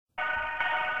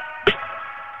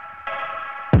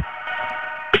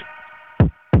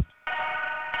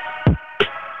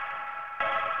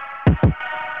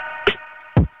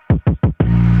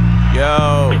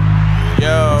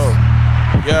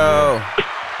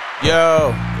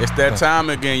Yo, it's that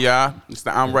time again, y'all. It's the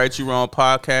I'm Right You Wrong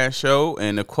podcast show.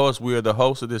 And of course, we are the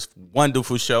hosts of this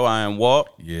wonderful show. I am Walt.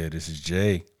 Yeah, this is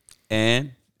Jay.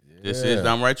 And this is the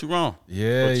I'm Right You Wrong.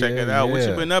 Yeah, Go check it out. Yeah. What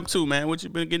you been up to, man? What you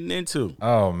been getting into?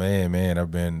 Oh man,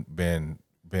 I've been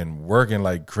working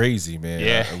like crazy, man.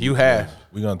 Yeah, you have.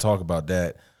 We're gonna talk about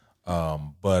that.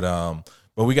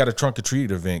 But we got a Trunk or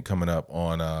Treat event coming up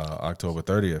on October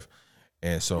 30th.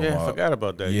 And so I forgot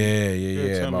about that.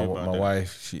 Yeah. Tell My me about that.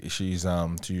 wife, she's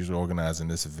organizing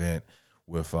this event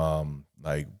with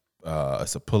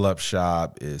it's a pull-up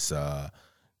shop. It's what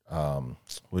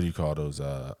do you call those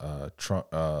trunk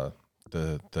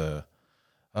the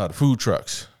food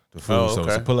trucks. The food. Oh, So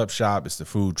it's a okay. pull-up shop, it's the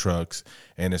food trucks,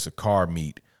 and it's a car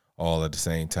meet all at the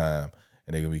same time.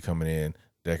 And they're gonna be coming in,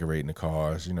 decorating the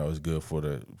cars. You know, it's good for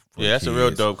the That's a real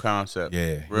kids. dope concept.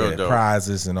 Yeah, Real dope.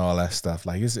 Prizes and all that stuff.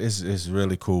 Like it's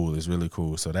really cool. It's really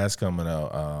cool. So that's coming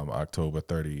out October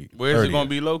 30th. Where's it going to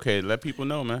be located? Let people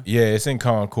know, man. Yeah, it's in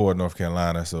Concord, North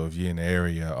Carolina. So if you're in the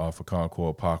area off of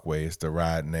Concord Parkway, it's the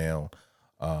Ride Now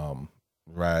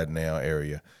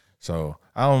area. So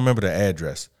I don't remember the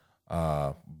address,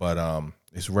 but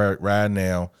it's Ride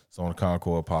Now. It's on the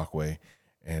Concord Parkway,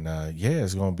 and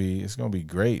it's gonna be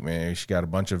great, man. She got a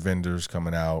bunch of vendors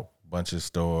coming out, bunch of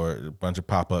stores, a bunch of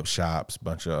pop-up shops,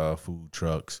 bunch of food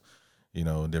trucks,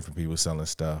 different people selling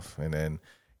stuff, and then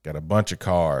got a bunch of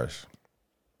cars.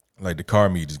 Like the car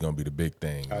meet is gonna be the big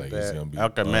thing. Like it's gonna be I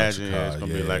can a bunch imagine of it's cars.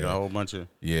 going to be like a whole bunch of.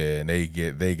 Yeah, and they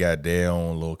got their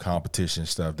own little competition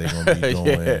stuff they gonna be doing.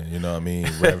 Yeah. You know what I mean?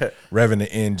 Revving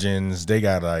the engines. They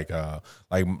got like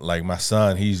my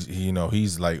son.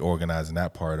 He's like organizing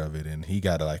that part of it, and he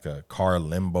got like a car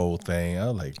limbo thing. I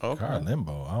was like, Okay. car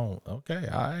limbo. Okay,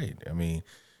 all right. I mean,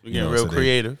 We're getting real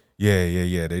creative.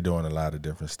 Yeah. They doing a lot of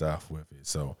different stuff with it.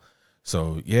 So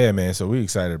yeah, man. So we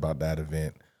excited about that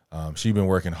event. She been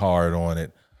working hard on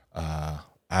it.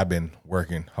 I've been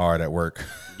working hard at work.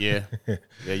 Yeah.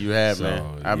 Yeah, you have, So,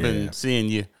 man. I've been yeah. seeing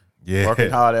you Yeah.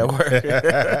 working hard at work.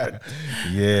 Yeah, I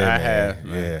man. have,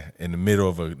 man. Yeah, in the middle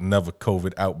of another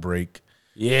COVID outbreak.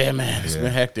 Yeah, man. It's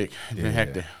been hectic.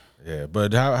 Yeah,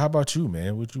 but how about you,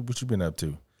 man? What you been up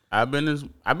to? I've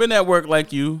been at work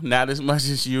like you, not as much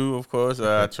as you, of course.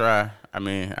 I try. I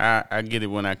mean, I get it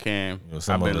when I can.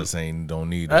 Some of us don't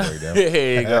need to work that.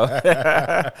 There you go.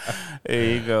 There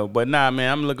you go. But nah,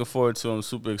 man, I'm looking forward to. I'm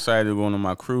super excited going on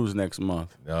my cruise next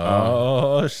month.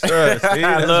 Oh, sure. See,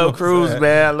 I love cruise,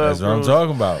 man. I love That's what I'm cruise.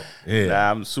 talking about. Yeah.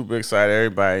 Nah, I'm super excited.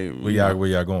 Everybody, Where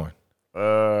y'all going?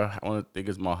 I want to think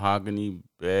it's Mahogany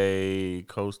Bay,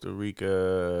 Costa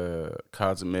Rica,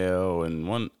 Cozumel, and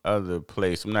one other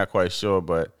place. I'm not quite sure,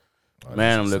 but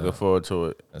man, I'm looking forward to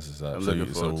it. That's what's up. I'm So,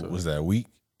 looking forward to it. was that a week?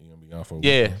 You gonna be gone for a week?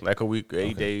 Yeah, like a week,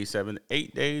 8 days,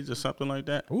 8 days or something like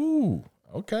that. Ooh.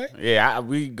 Okay. Yeah,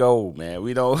 we go, man.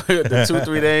 We don't the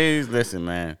 2-3 days. Listen,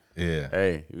 man. Yeah.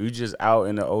 Hey, we just out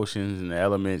in the oceans and the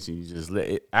elements, and you just let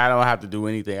it. I don't have to do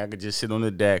anything. I could just sit on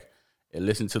the deck and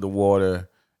listen to the water,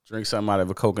 drink something out of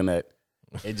a coconut,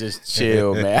 and just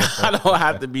chill, man. I don't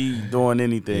have to be doing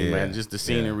anything, Yeah, man. Just the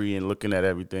scenery and looking at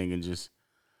everything and just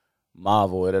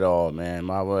marvel at it all, man.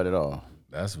 Marvel at it all.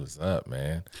 That's what's up,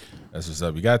 man. That's what's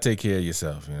up. You gotta take care of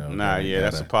yourself, you know. Nah, You yeah,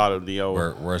 that's a part of the old.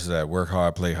 work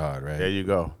hard, play hard, right? There you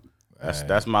go.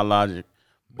 That's my logic.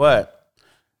 But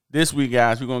this week,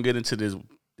 guys, we're gonna get into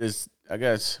this I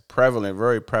guess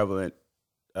very prevalent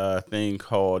thing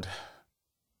called,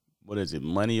 what is it?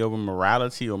 Money over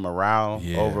morality or morale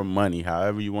over money,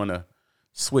 however you want to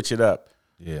switch it up.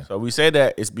 Yeah. So we say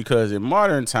that it's because in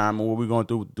modern time, and what we're going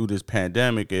through this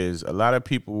pandemic is a lot of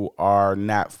people are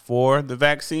not for the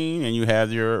vaccine, and you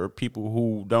have your people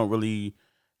who don't really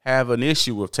have an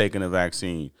issue with taking a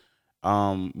vaccine.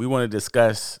 We want to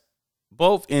discuss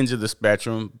both ends of the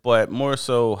spectrum, but more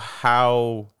so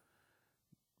how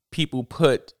people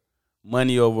put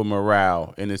money over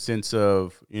morale, in the sense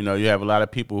of, you have a lot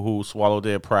of people who swallow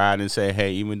their pride and say,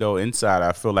 hey, even though inside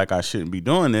I feel like I shouldn't be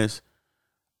doing this,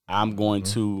 I'm going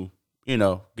to,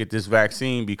 get this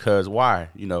vaccine because why?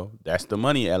 That's the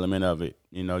money element of it.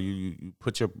 You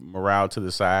put your morale to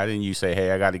the side and you say,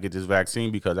 hey, I got to get this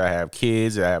vaccine because I have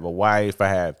kids, I have a wife, I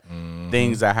have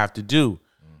things I have to do.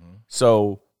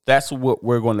 So that's what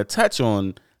we're going to touch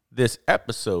on this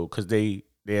episode, because they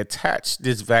attach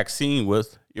this vaccine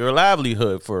with your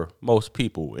livelihood for most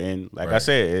people. And like I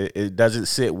said, it doesn't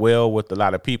sit well with a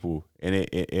lot of people. And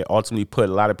it ultimately put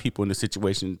a lot of people in a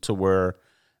situation to where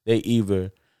they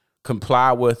either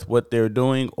comply with what they're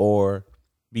doing or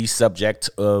be subject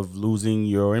of losing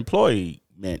your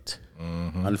employment,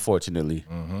 unfortunately.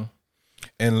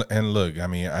 And look, I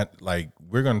mean,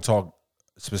 we're going to talk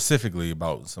specifically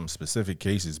about some specific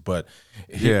cases, but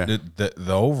Yeah.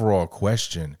 the overall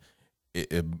question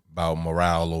about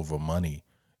morale over money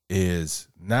is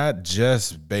not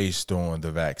just based on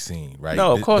the vaccine, right?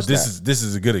 No, of course But this not. this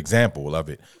is a good example of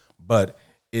it. But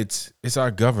it's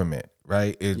our government,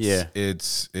 right? Yeah.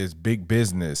 It's big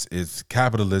business, it's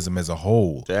capitalism as a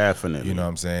whole. Definitely. You know what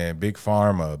I'm saying? Big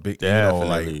pharma, big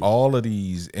Definitely. like all of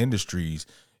these industries,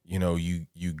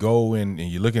 you go in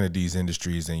and you're looking at these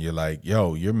industries and you're like,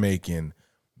 yo, you're making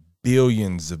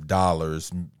billions of dollars,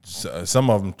 some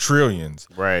of them trillions,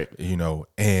 Right.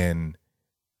 and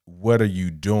what are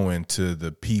you doing to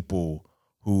the people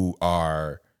who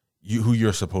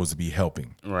you're supposed to be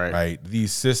helping? Right.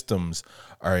 These systems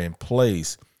are in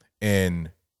place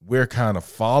and we're kind of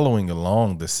following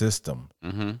along the system,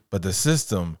 but the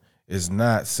system is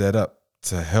not set up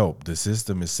to help. The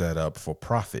system is set up for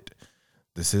profit.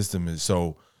 The system is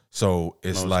so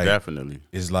it's Most like definitely.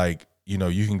 it's like, you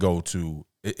can go to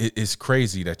it's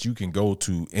crazy that you can go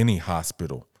to any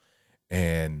hospital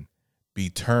and be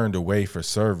turned away for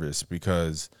service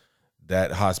because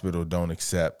that hospital don't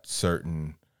accept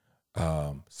certain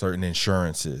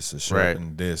insurances or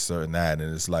certain this, certain that.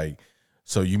 And it's like,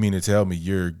 so you mean to tell me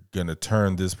you're going to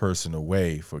turn this person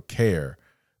away for care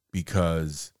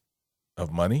because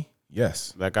of money?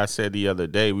 Yes. Like I said the other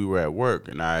day, we were at work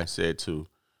and I said to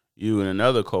you and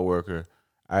another coworker,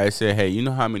 I said, hey, you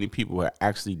know how many people have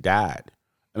actually died?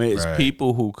 I mean, it's Right.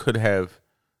 people who could have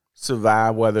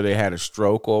survived, whether they had a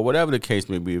stroke or whatever the case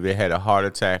may be. If they had a heart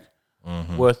attack,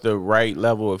 with the right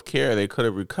level of care, they could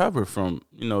have recovered from,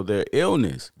 their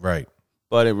illness. Right.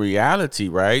 But in reality,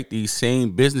 right, these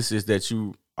same businesses that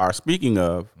you are speaking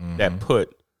of that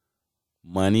put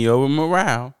money over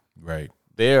morale, Right.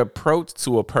 their approach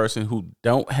to a person who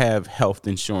don't have health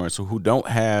insurance or who don't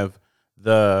have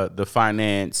the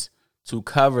finance to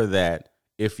cover that,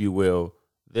 if you will,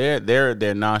 they're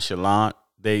nonchalant.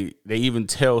 They even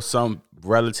tell some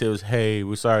relatives, "Hey,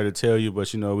 we're sorry to tell you,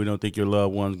 but we don't think your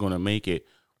loved one's going to make it,"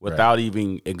 without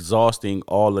even exhausting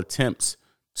all attempts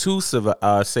to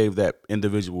save that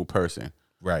individual person.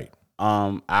 Right.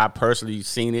 I personally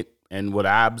seen it, and what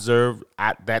I observed,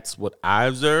 that's what I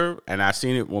observed, and I've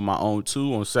seen it on my own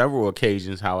too on several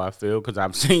occasions. How I feel, because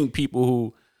I've seen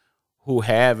people who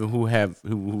have and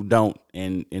who don't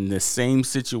in the same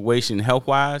situation health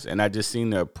wise, and I just seen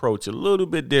the approach a little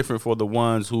bit different for the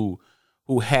ones who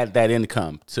had that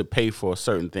income to pay for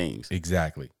certain things.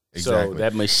 Exactly. So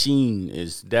that machine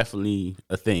is definitely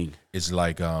a thing. It's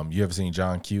like, you ever seen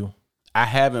John Q? I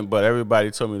haven't, but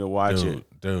everybody told me to watch it.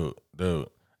 Dude. I'm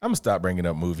gonna stop bringing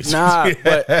up movies. Nah,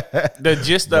 but the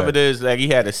gist of it is like he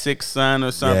had a sick son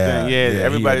or something. Yeah,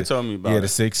 everybody told me about it. He had a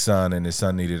sick son, and his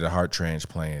son needed a heart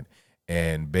transplant.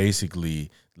 And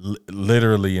basically,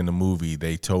 literally in the movie,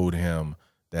 they told him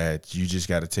that you just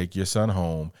got to take your son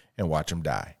home and watch him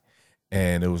die.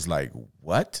 And it was like,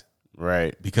 what?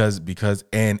 Right. Because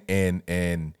and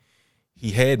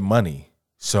he had money,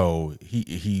 so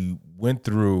he went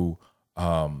through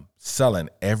selling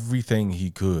everything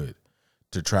he could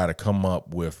to try to come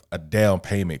up with a down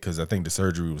payment, because I think the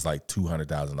surgery was like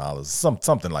 $200,000,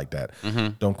 something like that.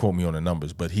 Don't quote me on the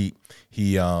numbers, but it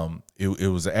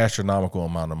was an astronomical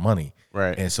amount of money,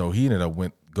 Right. And so he ended up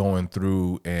going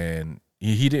through, and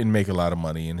he didn't make a lot of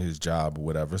money in his job or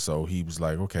whatever. So he was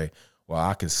like, okay, well,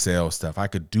 I could sell stuff, I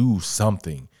could do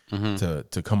something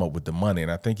to come up with the money,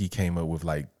 and I think he came up with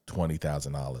like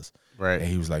 $20,000. Right. And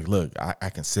he was like, look, I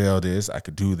can sell this, I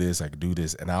could do this,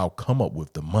 and I'll come up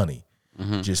with the money.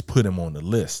 Just put him on the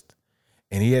list.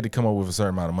 And he had to come up with a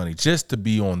certain amount of money just to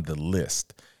be on the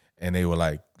list. And they were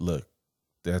like, look,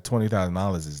 that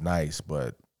 $20,000 is nice,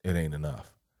 but it ain't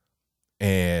enough.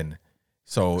 And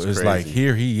so That's it's crazy. like,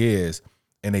 here he is.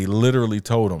 And they literally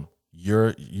told him,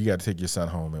 you got to take your son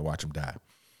home and watch him die.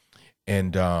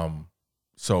 And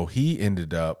so he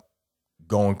ended up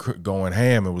going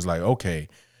ham and was like, okay,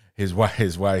 his wife,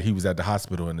 he was at the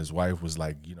hospital, and his wife was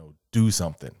like, do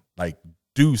something.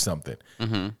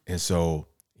 And so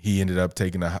he ended up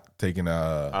taking the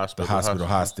hospital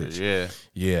hostage.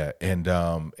 Yeah. And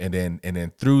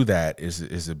then through that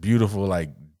is a beautiful like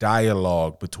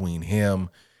dialogue between him,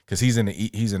 because he's in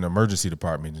the emergency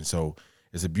department, and so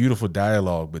it's a beautiful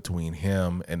dialogue between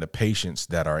him and the patients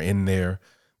that are in there,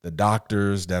 the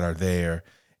doctors that are there,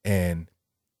 and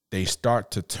they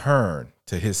start to turn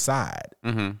to his side.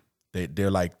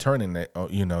 They're like turning that,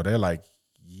 they're like,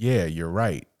 yeah, you're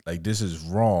right. Like, this is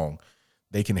wrong.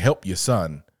 They can help your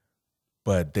son,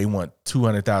 but they want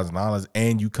 $200,000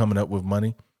 and you coming up with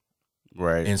money.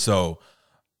 Right. And so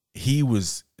he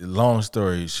was, long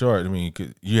story short, I mean,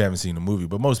 you haven't seen the movie,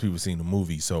 but most people have seen the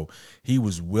movie. So he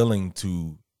was willing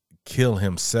to kill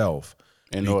himself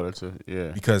in order to,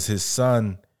 yeah. because his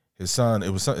son, it's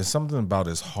something about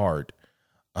his heart,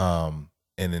 and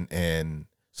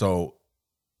so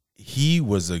he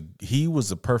was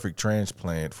a perfect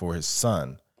transplant for his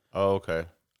son. Oh, okay.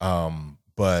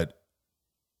 But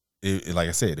it like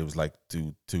I said, it was like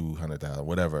 200,000,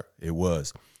 whatever it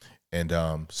was, and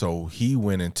so he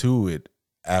went into it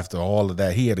after all of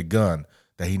that. He had a gun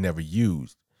that he never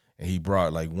used, and he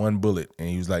brought like one bullet, and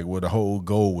he was like, well, the whole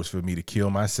goal was for me to kill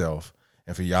myself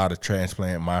and for y'all to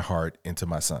transplant my heart into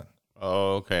my son.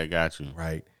 Oh, okay, got you.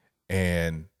 Right.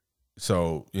 And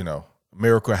so,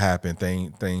 miracle happened,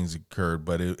 things occurred,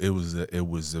 but it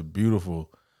was a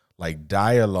beautiful like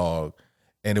dialogue,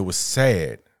 and it was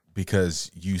sad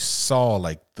because you saw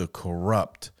like the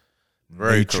corrupt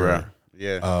nature correct.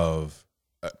 Yeah. of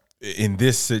in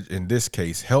this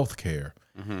case healthcare,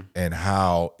 and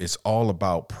how it's all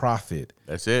about profit.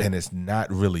 That's it. And it's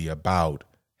not really about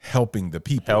helping the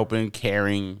people. Helping,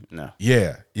 caring. No.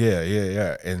 Yeah.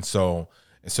 And so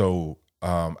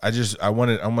I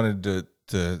wanted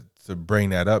to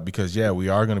bring that up because we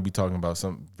are going to be talking about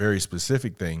some very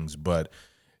specific things, but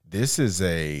this is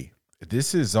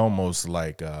almost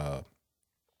like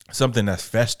something that's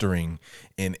festering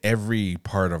in every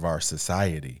part of our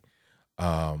society.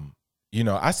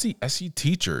 I see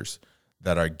teachers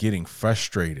that are getting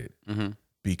frustrated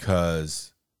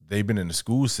because they've been in the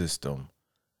school system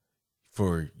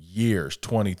for years,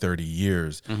 20, 30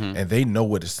 years, and they know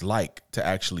what it's like to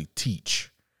actually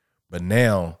teach. But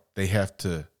now they have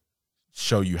to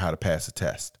show you how to pass a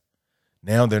test.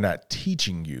 Now they're not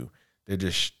teaching you. They're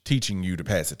just teaching you to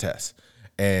pass a test.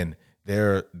 And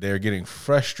they're getting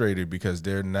frustrated because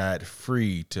they're not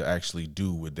free to actually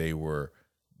do what they were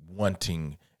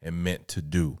wanting and meant to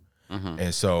do.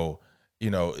 And so,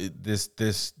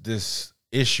 this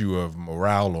issue of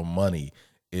morale or money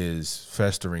is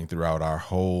festering throughout our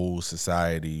whole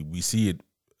society. We see it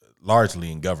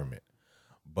largely in government,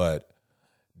 but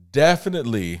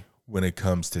definitely when it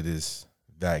comes to this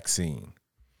vaccine.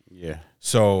 Yeah.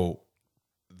 So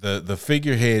the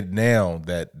figurehead now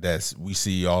that's we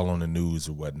see all on the news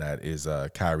or whatnot is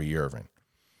Kyrie Irving.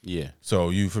 Yeah. So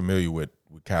you familiar with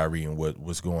Kyrie and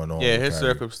what's going on? Yeah, with his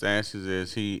Kyrie? circumstances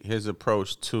is his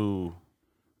approach to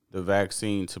the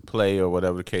vaccine to play or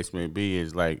whatever the case may be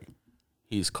is like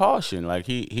he's caution. Like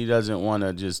he doesn't want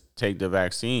to just take the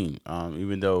vaccine,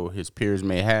 even though his peers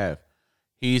may have.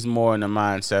 He's more in the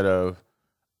mindset of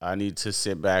I need to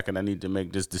sit back and I need to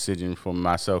make this decision for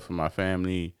myself and my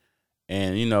family.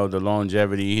 And, the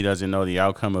longevity, he doesn't know the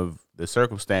outcome of the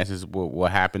circumstances, what will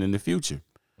happen in the future.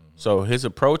 So his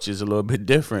approach is a little bit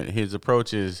different. His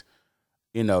approach is,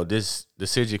 this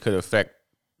decision could affect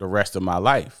the rest of my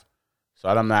life. So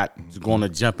I'm not going to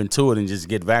jump into it and just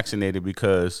get vaccinated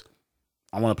because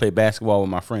I want to play basketball with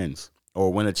my friends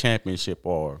or win a championship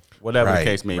or whatever the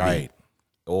case may be.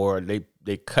 Or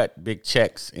they cut big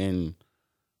checks and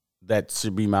that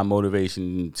should be my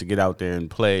motivation to get out there and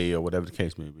play or whatever the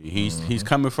case may be. He's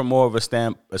coming from more of a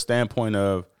standpoint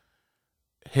of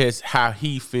how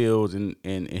he feels in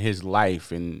his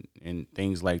life and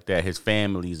things like that, his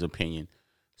family's opinion.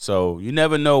 So you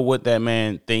never know what that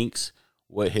man thinks,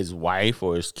 what his wife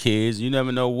or his kids, you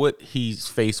never know what he's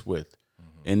faced with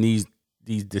in these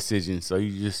decisions. So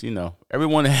you just,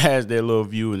 everyone has their little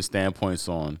view and standpoints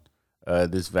on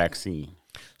this vaccine.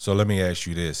 So let me ask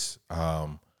you this.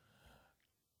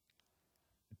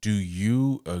 Do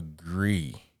you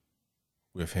agree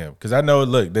with him? Because I know,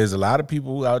 look, there's a lot of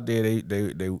people out there,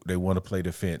 they want to play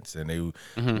defense and they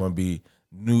want to be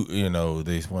new,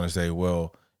 they want to say,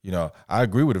 well, I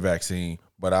agree with the vaccine,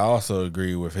 but I also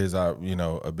agree with his,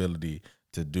 ability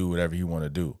to do whatever he want to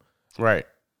do. Right.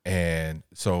 And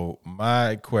so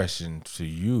my question to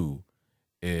you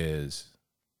is,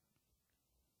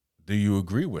 do you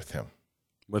agree with him?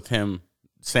 With him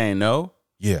saying no?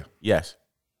 Yeah. Yes.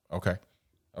 Okay.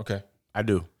 I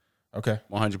do. Okay.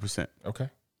 100%. Okay.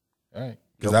 All right.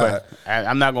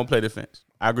 I'm not going to play defense.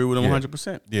 I agree with him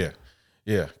 100%. Yeah.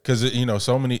 Yeah. Because,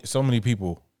 so many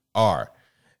people are.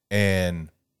 And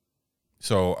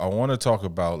so I want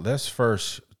to let's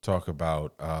first talk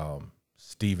about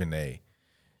Stephen A.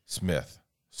 Smith.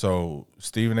 So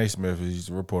Stephen A. Smith, he's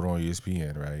a reporter on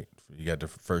ESPN, right? You got the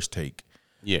First Take.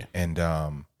 Yeah.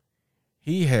 And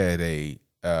he had a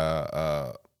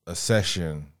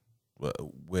session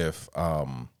with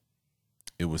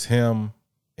it was him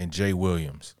and Jay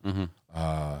Williams.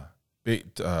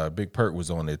 Big Perk was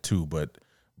on there too, but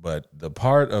the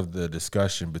part of the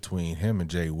discussion between him and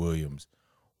Jay Williams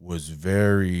was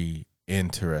very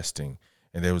interesting.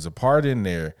 And there was a part in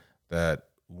there that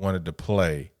wanted to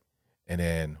play, and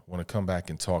then want to come back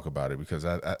and talk about it because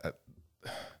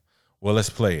well, let's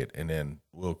play it, and then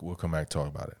we'll come back and talk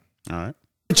about it. All right.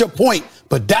 Your point,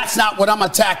 but that's not what I'm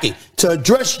attacking. To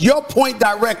address your point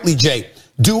directly, Jay,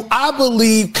 do I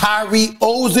believe Kyrie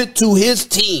owes it to his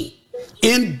team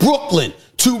in Brooklyn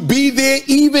to be there,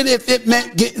 even if it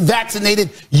meant get vaccinated?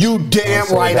 You damn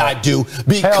right I do.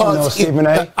 Because hell no, Stephen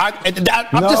A. I'm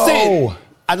just saying.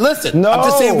 Listen, no. I'm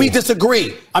just saying we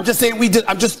disagree. I'm just saying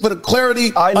I'm just for the clarity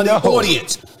of the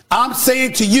audience. I'm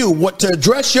saying to you, to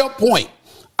address your point,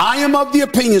 I am of the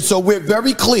opinion, so we're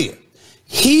very clear.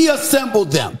 He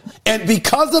assembled them. And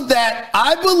because of that,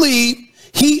 I believe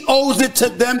he owes it to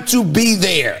them to be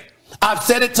there. I've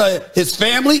said it to his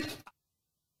family.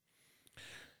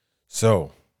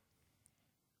 So,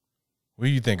 what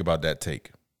do you think about that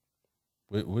take?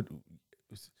 What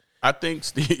I think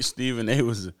Stephen A.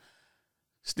 was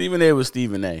Stephen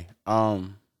A.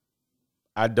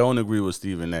 I don't agree with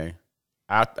Stephen A.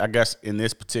 I guess in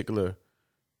this particular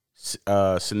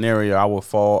scenario, I will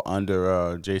fall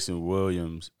under Jason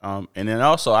Williams. And then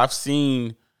also, I've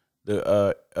seen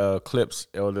the clips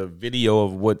or the video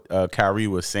of what Kyrie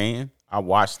was saying. I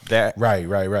watched that. Right.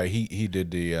 He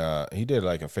did he did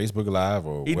like a Facebook Live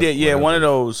or he did, yeah, one of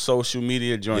those social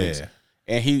media joints. Yeah.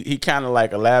 And he kind of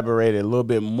like elaborated a little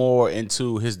bit more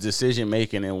into his decision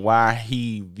making and why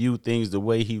he viewed things the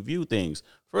way he viewed things.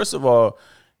 First of all,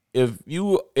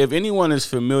 if anyone is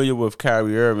familiar with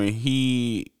Kyrie Irving,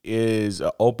 he is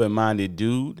an open-minded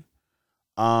dude.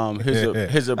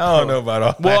 His I don't know about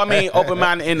all. Well, I mean,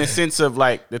 open-minded in the sense of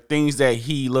like the things that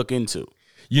he look into.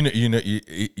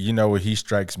 You know what he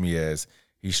strikes me as?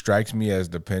 He strikes me as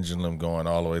the pendulum going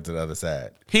all the way to the other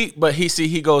side. He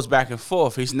goes back and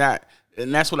forth. He's not,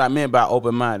 and that's what I meant by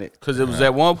open-minded. Because it was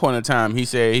at one point in time he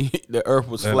said the Earth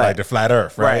was flat, like the flat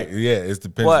Earth, right? Yeah, it's the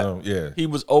pendulum. But yeah, he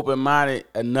was open-minded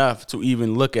enough to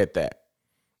even look at that.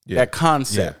 Yeah. That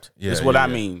concept is what I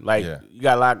mean. Like you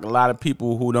got a lot of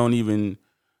people who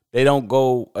they don't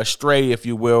go astray, if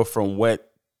you will, from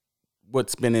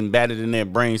what's been embedded in their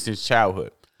brain since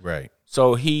childhood. Right.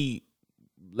 So he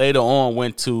later on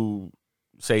went to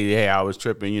say, "Hey, I was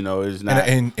tripping." It's not.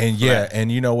 And yeah,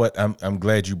 and you know what? I'm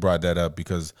glad you brought that up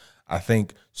because I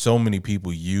think so many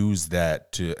people use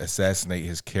that to assassinate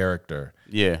his character.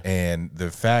 Yeah. And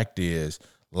the fact is,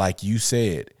 like you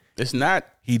said, it's not.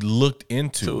 He looked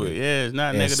into it. Yeah, it's not a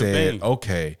and negative said, thing.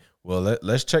 Okay, well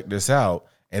let's check this out.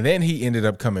 And then he ended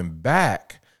up coming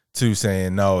back to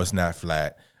saying, "No, it's not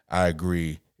flat. I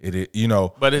agree.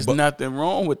 But it's nothing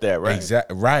wrong with that, right?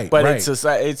 Exactly, right. But right. it's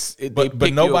society.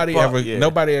 But nobody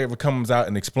ever comes out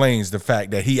and explains the fact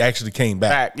that he actually came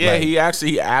back. Yeah, he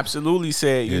absolutely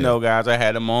said, guys, I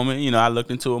had a moment. I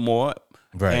looked into it more,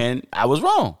 and I was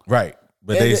wrong. Right.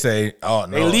 But they say, "Oh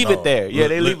no!" They leave it there. Yeah,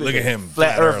 they leave it. Look at him,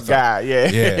 flat Earth guy. Yeah,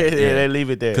 they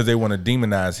leave it there because they want to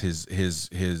demonize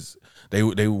his.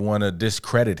 They want to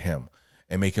discredit him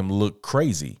and make him look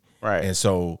crazy. Right. And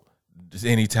so,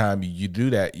 anytime you do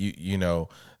that,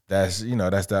 that's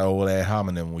that old ad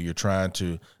hominem where you're trying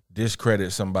to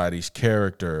discredit somebody's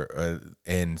character,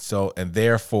 and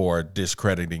therefore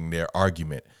discrediting their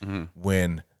argument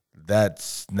when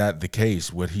that's not the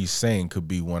case. What he's saying could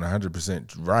be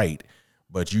 100% right,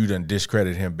 but you done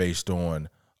discredit him based on,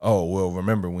 oh, well,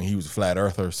 remember when he was a flat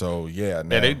earther, so yeah.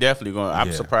 Yeah, they definitely going.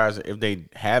 I'm surprised if they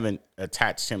haven't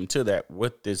attached him to that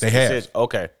with this. They have.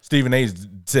 Okay. Stephen A.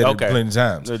 said it plenty of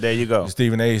times. So there you go.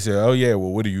 Stephen A. said, "Oh yeah,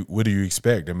 well, what do you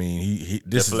expect? I mean,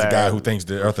 this is the guy who thinks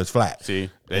the Earth is flat." See,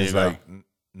 there you go. Like,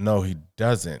 no, he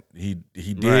doesn't. He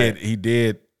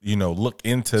did look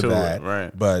into that,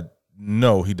 right? But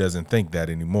no, he doesn't think that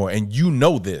anymore. And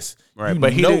this, right?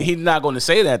 But he's not going to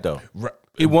say that though. Right.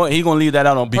 He going to leave that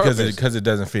out on purpose because it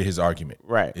doesn't fit his argument.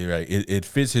 Right. Right. It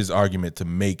fits his argument to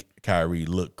make Kyrie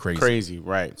look crazy.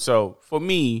 Right. So for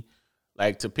me,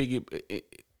 like to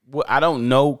I don't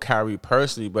know Kyrie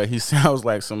personally, but he sounds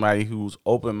like somebody who's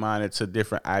open-minded to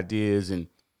different ideas and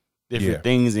different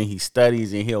things, and he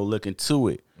studies and he'll look into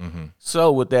it. Mm-hmm.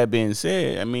 So with that being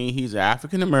said, I mean, he's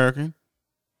African American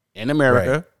in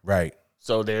America. Right.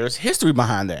 So there's history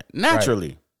behind that,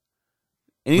 naturally.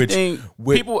 Right.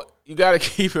 People, you got to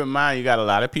keep in mind, you got a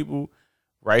lot of people,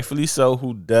 rightfully so,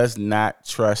 who does not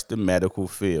trust the medical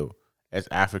field as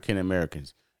African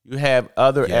Americans. You have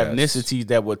other ethnicities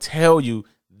that will tell you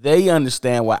they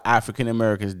understand why African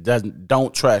Americans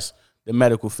don't trust the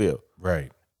medical field.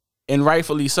 Right. And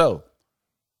rightfully so.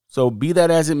 So be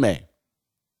that as it may,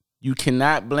 you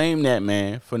cannot blame that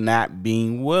man for not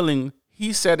being willing.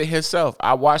 He said it himself.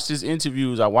 I watched his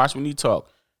interviews. I watched when he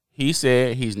talked. He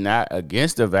said he's not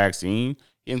against the vaccine.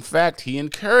 In fact, he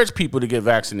encouraged people to get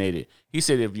vaccinated. He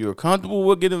said if you're comfortable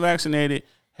with getting vaccinated,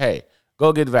 hey,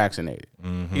 go get vaccinated.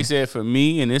 He said, for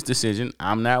me in this decision,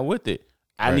 I'm not with it.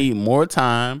 I need more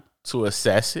time to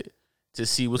assess it, to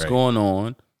see what's going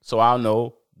on, so I'll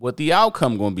know what the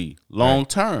outcome going to be long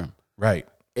term. Right.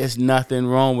 It's nothing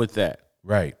wrong with that.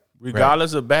 Right.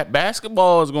 Regardless of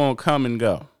basketball is going to come and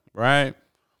go, right?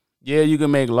 Yeah, you can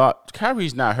make a lot.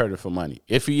 Kyrie's not hurting for money.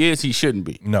 If he is, he shouldn't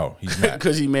be. No, he's not.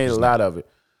 Because he made a lot of it.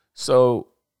 So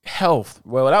health,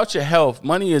 well, without your health,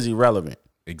 money is irrelevant.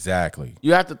 Exactly.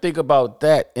 You have to think about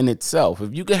that in itself.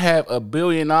 If you could have $1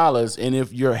 billion and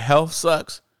if your health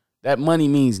sucks, that money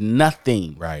means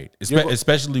nothing. Right.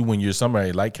 Especially when you're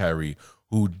somebody like Kyrie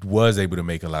who was able to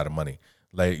make a lot of money.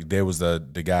 Like there was the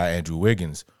guy, Andrew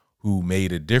Wiggins, who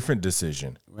made a different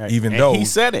decision. Right. Even and though he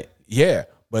said it. Yeah.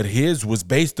 But his was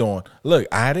based on, look,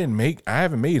 I haven't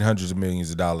made hundreds of millions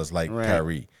of dollars like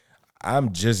Kyrie.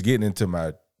 I'm just getting into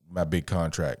my big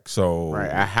contract. So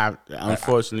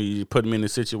unfortunately, you put him in a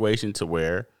situation to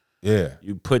where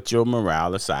you put your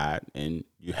morale aside and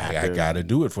you have I got to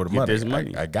do it for the money. This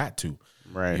money. I got to.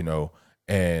 Right. You know,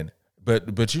 and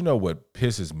but you know what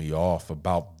pisses me off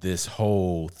about this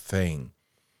whole thing?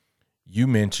 You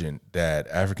mentioned that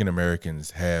African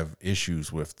Americans have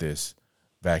issues with this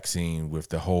vaccine, with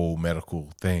the whole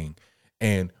medical thing,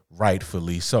 and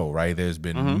rightfully so, right? There's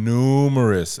been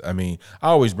numerous. I mean, I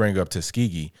always bring up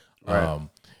Tuskegee,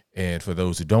 and for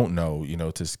those who don't know, you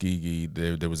know, Tuskegee,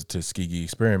 there was a Tuskegee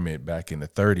experiment back in the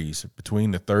 30s,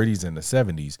 between the 30s and the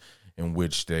 70s, in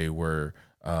which they were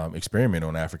experimenting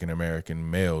on African American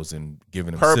males and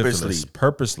giving them syphilis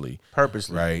purposely,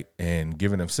 right, and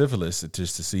giving them syphilis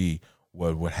just to see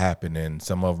what would happen. And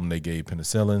some of them they gave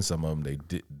penicillin, some of them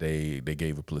they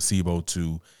gave a placebo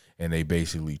to, and they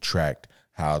basically tracked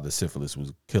how the syphilis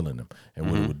was killing them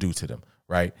and what it would do to them,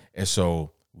 right? And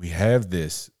so we have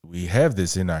this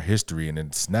in our history, and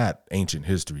it's not ancient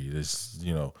history. It's,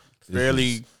 you know,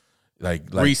 fairly like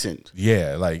recent.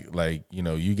 Yeah, like you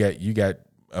know, you got.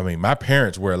 I mean, my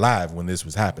parents were alive when this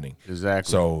was happening.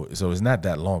 Exactly. So it's not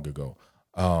that long ago.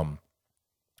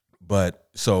 But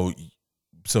so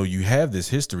you have this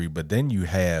history, but then you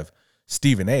have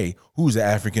Stephen A., who's an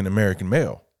African American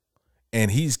male, and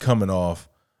he's coming off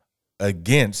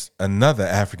against another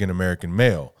African American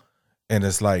male, and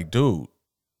it's like, dude,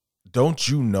 don't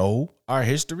you know our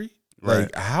history? Right.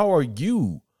 Like, how are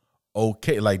you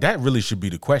okay? Like, that really should be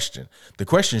the question. The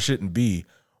question shouldn't be,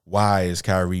 why is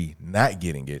Kyrie not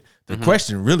getting it? The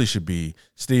question really should be,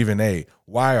 Stephen A.,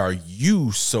 why are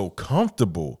you so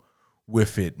comfortable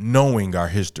with it, knowing our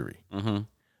history?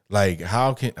 Like,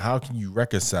 how can you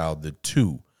reconcile the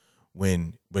two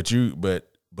when? But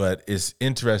it's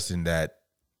interesting that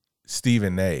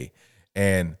Stephen A.,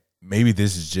 and maybe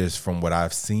this is just from what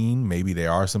I've seen. Maybe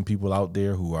there are some people out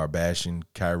there who are bashing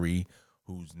Kyrie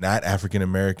who's not African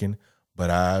American, but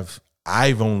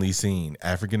I've only seen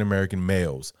African American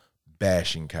males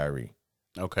bashing Kyrie.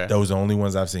 Okay. Those are the only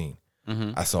ones I've seen.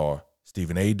 I saw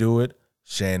Stephen A. do it,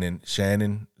 Shannon, Skip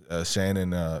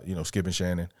and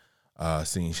Shannon,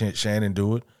 seen Shannon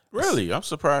do it. Really? I'm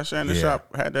surprised Shannon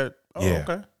Sharp had that. Oh, yeah.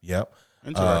 Okay. Yep.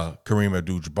 Interesting. Kareem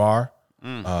Abdul-Jabbar,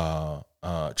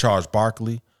 Charles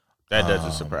Barkley. That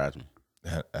doesn't surprise me.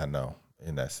 I know.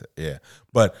 And that's it. Yeah.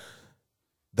 But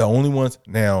the only ones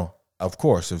now, of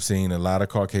course, I've seen a lot of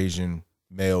Caucasian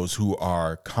males who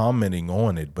are commenting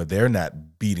on it, but they're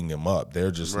not beating him up.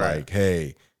 They're just like,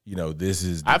 hey, you know, this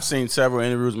is. I've seen several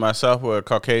interviews myself where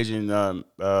Caucasian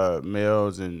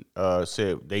males and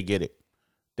said they get it.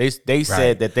 They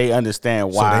said that they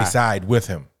understand why. So they side with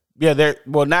him. Yeah,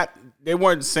 they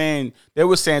weren't saying, they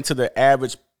were saying to the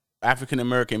average African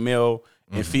American male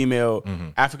and female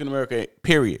African American,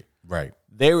 period. Right.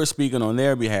 They were speaking on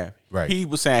their behalf. Right. He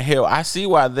was saying, hell, I see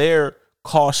why they're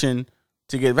cautioned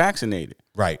to get vaccinated.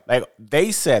 Right. Like,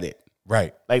 they said it.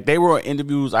 Right. Like, they were in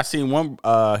interviews. I seen one,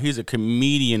 he's a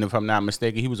comedian, if I'm not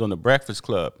mistaken. He was on the Breakfast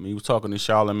Club. He was talking to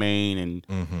Charlemagne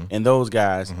and those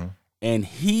guys. And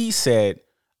he said,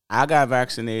 I got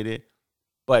vaccinated,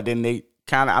 but then they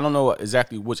kind of, I don't know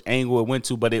exactly which angle it went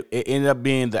to, but it ended up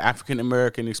being the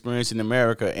African-American experience in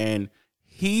America. And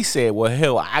he said, well,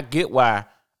 hell, I get why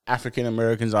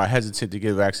African-Americans are hesitant to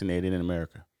get vaccinated in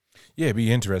America. Yeah, it'd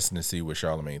be interesting to see what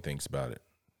Charlemagne thinks about it.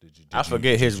 I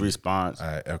forget his response.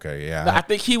 Okay, yeah. I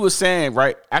think he was saying,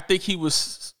 right, I think he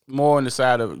was more on the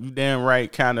side of, you damn right,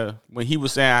 kind of, when he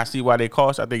was saying, I see why they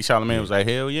cost, I think Charlemagne was like,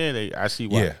 hell yeah, I see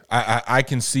why. Yeah, I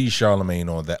can see Charlemagne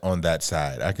on that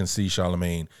side. I can see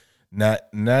Charlemagne not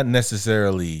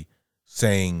necessarily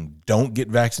saying don't get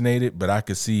vaccinated, but I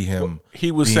could see him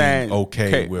he was being saying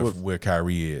okay with where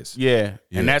Kyrie is. Yeah,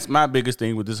 and that's my biggest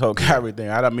thing with this whole Kyrie thing.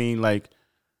 I mean, like,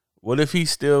 what if he's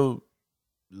still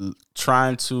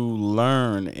trying to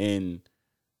learn and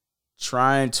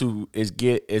trying to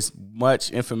get as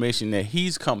much information that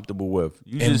he's comfortable with.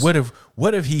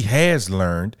 What if he has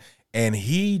learned and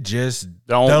he just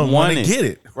don't want to get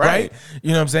it, right?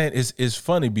 You know what I'm saying? It's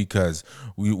funny because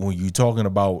when you're talking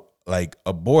about like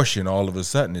abortion, all of a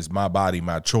sudden it's my body,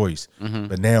 my choice.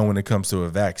 But now when it comes to a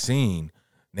vaccine,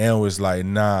 now it's like,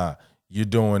 nah, you're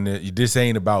doing it. This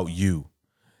ain't about you.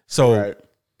 So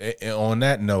on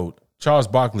that note, Charles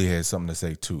Barkley has something to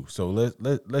say too. So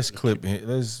let's clip.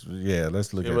 Let's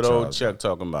look at what Charles. old Chuck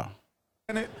talking about.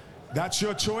 That's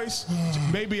your choice.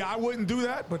 Maybe I wouldn't do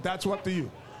that, but that's up to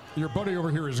you. Your buddy over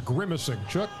here is grimacing.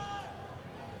 Chuck?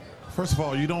 First of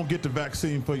all, you don't get the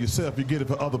vaccine for yourself. You get it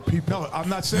for other people. No, I'm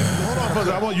not saying. Hold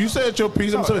on, brother. You said your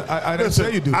piece. No, I didn't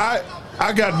say you do.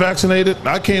 I got vaccinated.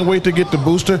 I can't wait to get the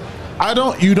booster.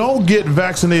 You don't get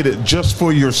vaccinated just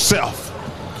for yourself.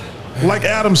 Like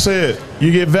Adam said,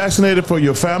 you get vaccinated for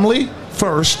your family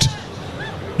first.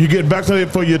 You get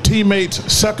vaccinated for your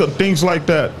teammates second, things like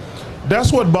that.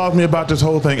 That's what bothers me about this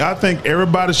whole thing. I think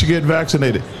everybody should get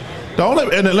vaccinated.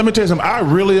 And let me tell you something, I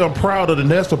really am proud of the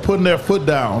Nets for putting their foot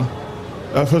down,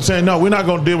 for saying, no, we're not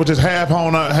going to deal with this half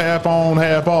on, half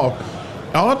off.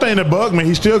 The only thing that bugged me,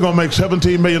 he's still going to make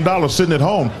 $17 million sitting at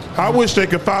home. I wish they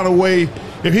could find a way,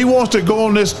 if he wants to go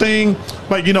on this thing,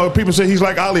 like, people say he's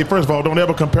like Ali. First of all, don't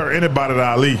ever compare anybody to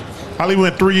Ali. Ali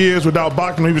went 3 years without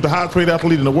boxing. He was the highest paid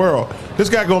athlete in the world. This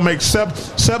guy going to make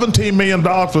 $17 million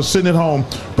for sitting at home.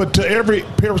 But to every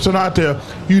person out there,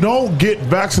 you don't get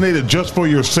vaccinated just for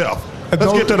yourself.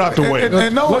 Let's get that out the way.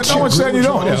 And no one's saying you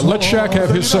don't. Yeah, let Shaq have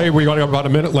his say. We got about a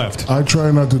minute left. I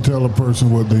try not to tell a person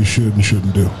what they should and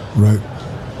shouldn't do, right?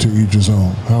 To each his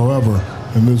own. However,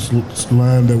 in this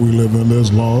land that we live in,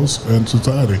 there's laws and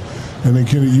society. And then,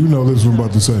 Kenny, you know this is what I'm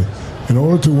about to say. In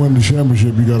order to win the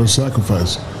championship, you got to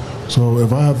sacrifice. So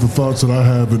if I have the thoughts that I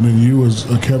have, and then you as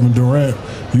Kevin Durant,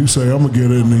 you say I'm going to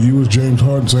get it, and then you as James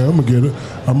Harden say I'm going to get it,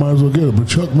 I might as well get it. But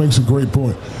Chuck makes a great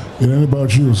point. It ain't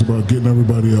about you, it's about getting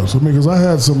everybody else. I mean, because I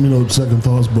had some, second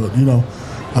thoughts, but,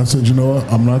 I said, you know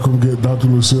what, I'm not going to get Dr.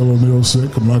 Lucille O'Neal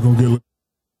sick. I'm not going to get...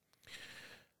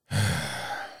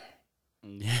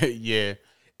 Yeah.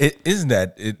 Isn't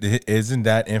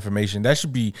that information that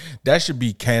should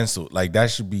be canceled? Like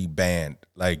that should be banned.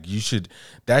 Like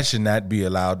that should not be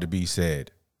allowed to be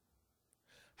said.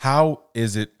 How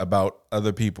is it about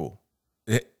other people?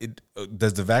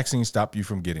 Does the vaccine stop you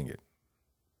from getting it?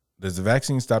 Does the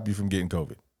vaccine stop you from getting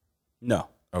COVID? No.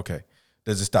 Okay.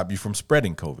 Does it stop you from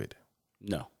spreading COVID?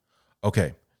 No.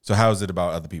 Okay. So how is it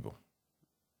about other people?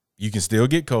 You can still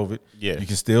get COVID. Yeah. You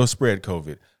can still spread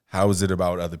COVID. How is it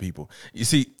about other people? You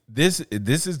see, this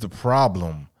is the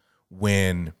problem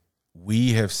when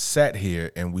we have sat here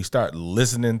and we start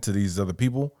listening to these other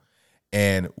people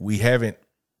and we haven't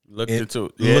looked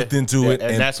into it.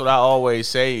 And that's what I always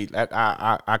say. Like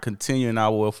I continue and I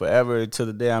will forever until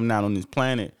the day I'm not on this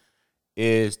planet,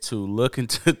 is to look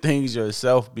into things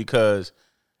yourself, because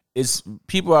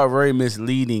people are very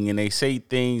misleading and they say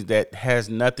things that has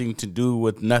nothing to do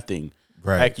with nothing.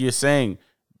 Right. Like you're saying,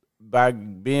 by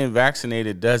being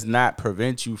vaccinated does not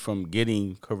prevent you from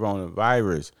getting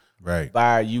coronavirus. Right.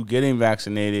 By you getting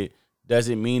vaccinated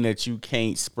doesn't mean that you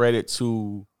can't spread it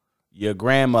to your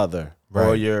grandmother, right,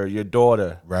 or your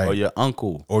daughter, right, or your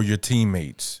uncle, or your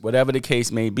teammates, whatever the case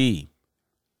may be.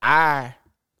 I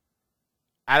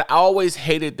always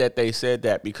hated that they said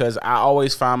that, because I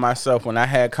always found myself, when I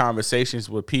had conversations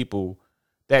with people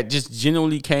that just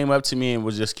genuinely came up to me and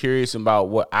was just curious about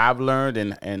what I've learned,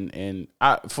 and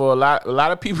for a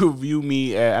lot of people view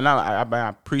me, and I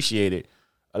appreciate it.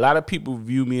 A lot of people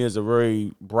view me as a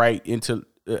very bright,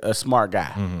 a smart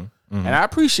guy, and I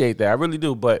appreciate that. I really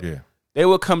do. But they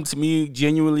would come to me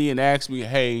genuinely and ask me,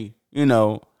 "Hey,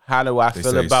 how do I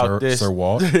feel about this?" Sir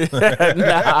Walt?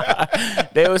 Nah,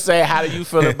 they would say, "How do you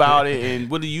feel about it? And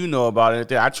what do you know about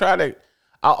it?"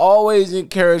 I always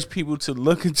encourage people to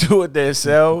look into it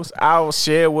themselves. I'll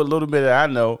share what little bit that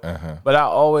I know, but I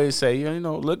always say,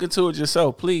 look into it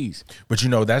yourself, please. But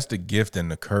that's the gift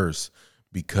and the curse,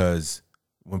 because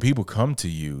when people come to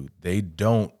you, they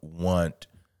don't want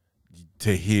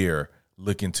to hear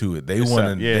look into it. They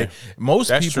want to.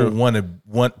 Most people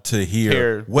want to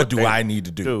hear what do I need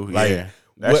to do?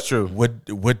 That's true.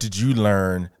 What did you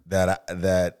learn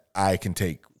that I can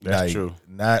take? That's true.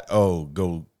 Not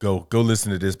go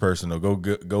listen to this person, or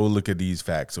go look at these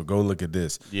facts, or go look at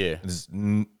this. Yeah.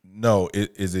 No,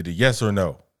 is it a yes or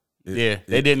no? They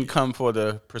didn't come for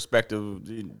the perspective,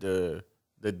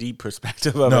 the deep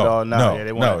perspective of it all.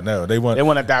 No. They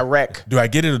want a direct. Do I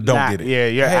get it or don't get it? Yeah,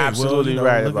 you're absolutely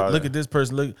right about it. Look at this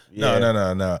person.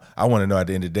 No. I want to know at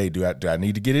the end of the day, do I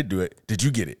need to get it? Did you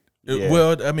get it? Yeah.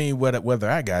 Well, I mean, whether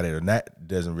I got it or not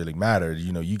doesn't really matter.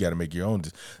 You got to make your own.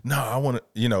 No, I want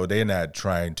to. They're not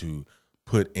trying to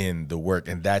put in the work,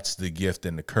 and that's the gift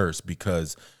and the curse.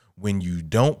 Because when you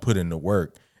don't put in the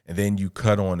work, and then you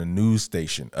cut on a news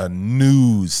station,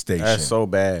 that's so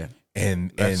bad.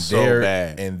 And That's they're so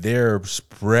bad. and they're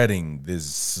spreading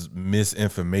this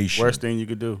misinformation. Worst thing you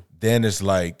could do. Then it's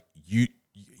like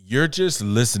you're just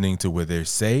listening to what they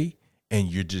say, and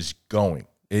you're just going.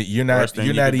 You're not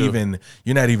even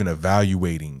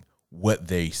evaluating what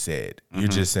they said. You're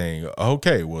just saying,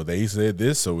 okay, well, they said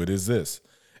this, so it is this.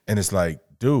 And it's like,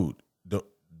 dude,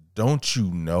 don't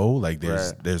you know? Like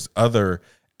there's other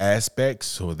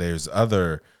aspects, or there's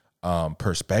other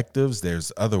perspectives,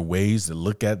 there's other ways to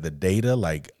look at the data.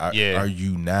 Like, are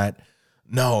you not?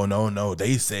 No,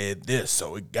 they said this,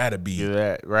 so it gotta be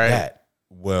that, right? That.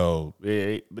 Well,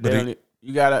 yeah,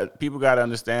 but people gotta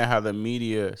understand how the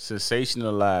media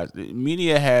sensationalized. The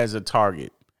media has a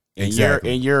target, and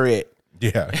exactly. you're it.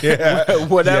 Yeah.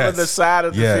 Whatever the side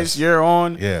of the fish you're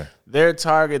on, their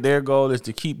target, their goal is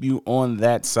to keep you on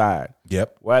that side.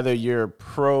 Yep. Whether you're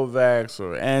pro-vax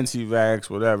or anti-vax,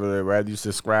 whatever, whether you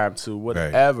subscribe to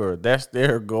whatever, that's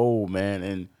their goal, man.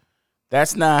 And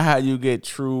that's not how you get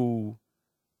true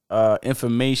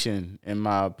information, in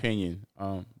my opinion.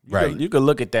 You could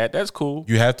look at that. That's cool.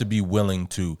 You have to be willing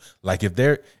to, like, if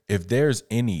there's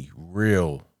any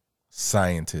real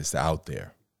scientist out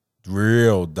there,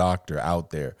 real doctor out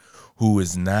there who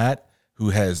has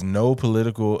no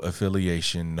political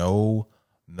affiliation, no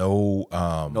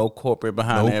corporate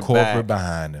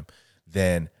behind them,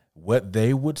 then what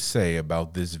they would say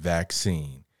about this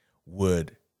vaccine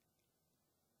would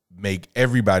make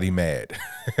everybody mad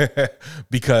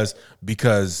because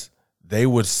they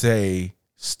would say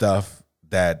stuff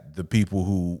that the people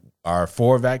who are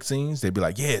for vaccines, they'd be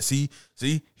like, yeah, see,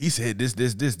 he said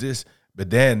this, but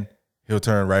then he'll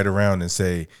turn right around and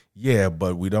say, yeah,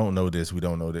 but we don't know this, we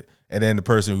don't know that. And then the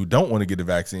person who don't want to get the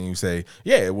vaccine, you say,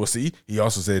 yeah, well, see, he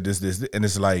also said this, and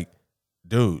it's like,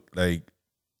 dude, like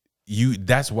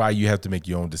that's why you have to make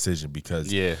your own decision,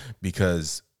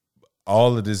 because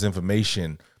all of this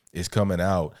information is coming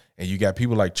out, and you got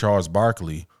people like Charles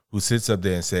Barkley who sits up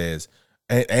there and says,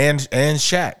 and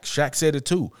Shaq said it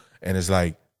too, and it's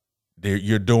like,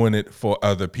 you're doing it for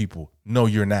other people. No,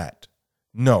 you're not.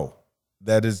 No,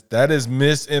 that is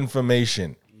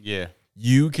misinformation. Yeah,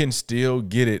 you can still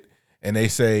get it, and they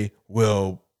say,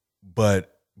 well,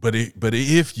 but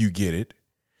if you get it,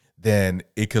 then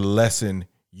it could lessen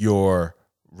your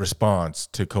response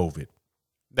to COVID.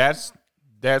 That's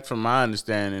from my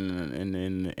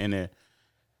understanding in a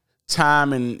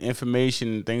time and information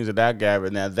and things that I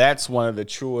gathered. Now, that's one of the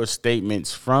truest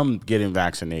statements from getting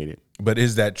vaccinated. But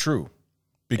is that true?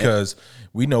 Because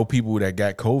we know people that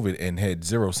got COVID and had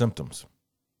zero symptoms,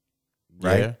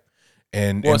 right? Yeah.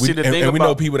 And we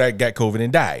know people that got COVID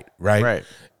and died, right? Right.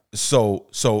 So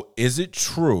is it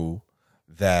true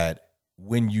that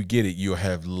when you get it, you'll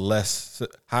have less?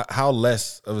 How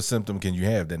less of a symptom can you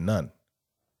have than none?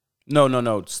 No.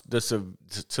 To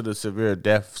the severe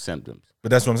death symptoms. But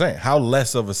that's what I'm saying. How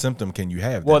less of a symptom can you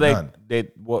have than none?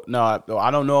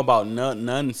 I don't know about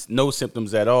no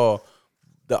symptoms at all.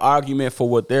 The argument for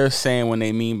what they're saying when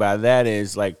they mean by that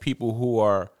is like people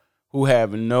who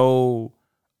have no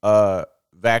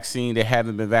vaccine, they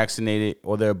haven't been vaccinated,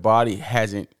 or their body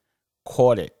hasn't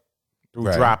caught it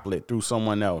through droplet, through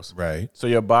someone else. Right. So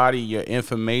your body, your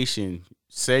information,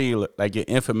 cellular, like your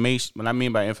information, what I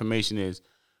mean by information is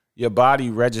your body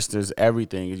registers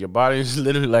everything. Your body is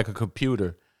literally like a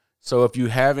computer. So if you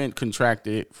haven't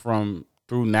contracted it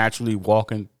through naturally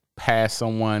walking past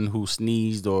someone who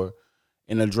sneezed or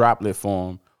in a droplet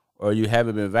form, or you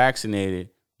haven't been vaccinated,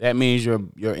 that means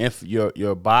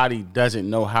your body doesn't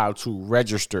know how to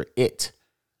register it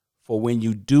for when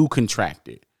you do contract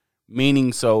it.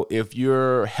 Meaning, so if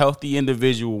you're a healthy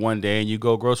individual one day and you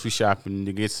go grocery shopping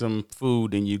to get some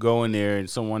food and you go in there and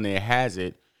someone there has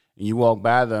it and you walk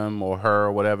by them or her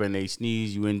or whatever and they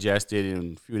sneeze, you ingest it,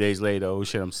 and a few days later, oh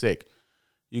shit, I'm sick.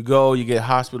 You go, you get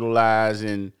hospitalized,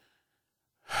 and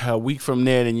a week from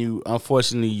there, then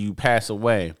unfortunately you pass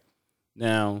away.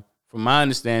 Now, from my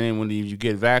understanding, when you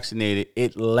get vaccinated,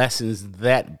 it lessens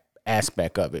that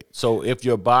aspect of it. So if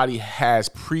your body has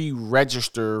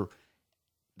pre-registered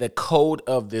the code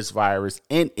of this virus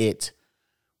in it,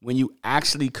 when you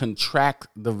actually contract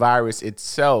the virus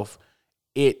itself,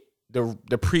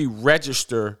 the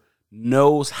pre-register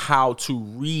knows how to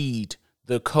read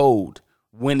the code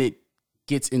when it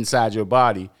gets inside your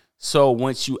body. So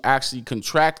once you actually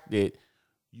contract it,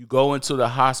 you go into the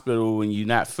hospital and you're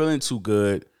not feeling too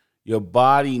good, your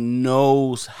body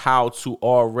knows how to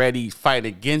already fight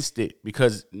against it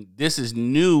because this is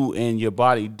new and your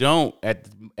body don't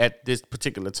at this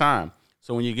particular time.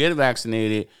 So when you get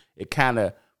vaccinated, it kind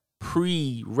of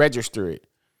pre-register it.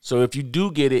 So if you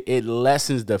do get it, it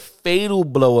lessens the fatal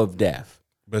blow of death.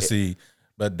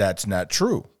 But that's not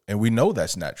true. And we know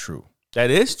that's not true. That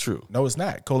is true. No, it's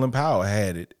not. Colin Powell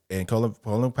had it, and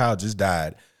Colin Powell just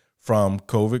died from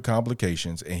COVID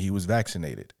complications, and he was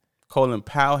vaccinated. Colin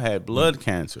Powell had blood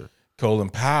cancer. Colin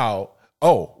Powell,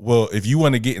 if you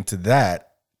want to get into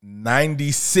that,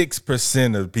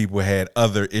 96% of people had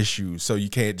other issues, so you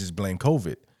can't just blame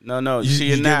COVID. No.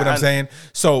 You get what I'm saying?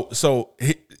 So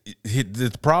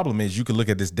the problem is you can look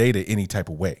at this data any type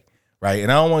of way, right?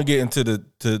 And I don't want to get into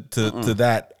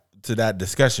to that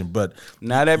discussion, but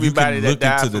not everybody that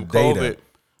died from COVID.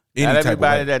 Not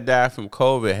everybody that died from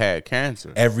COVID had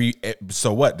cancer.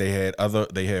 So what? They had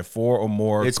 4 or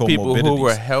more. It's people who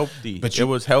were healthy. But it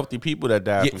was healthy people that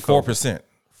died from COVID.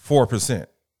 4%.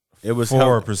 It was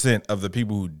 4% of the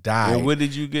people who died. And where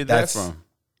did you get that from?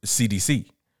 CDC.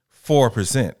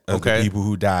 4% of the people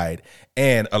who died,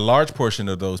 and a large portion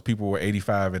of those people were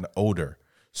 85 and older.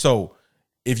 So,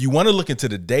 if you want to look into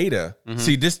the data,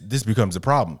 see this becomes a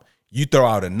problem. You throw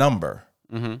out a number,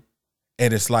 and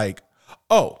it's like,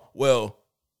 2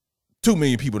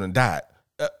 million people done died.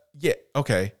 Yeah,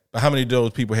 okay, but how many of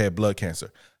those people had blood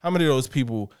cancer? How many of those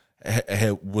people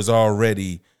was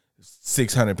already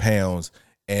 600 pounds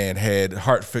and had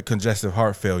congestive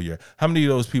heart failure? How many of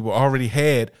those people already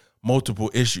had multiple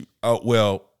issues?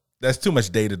 That's too much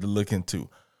data to look into.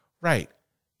 Right.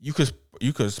 You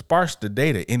could sparse the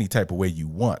data any type of way you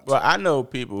want. Well, I know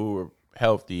people who were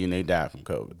healthy and they died from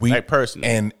COVID.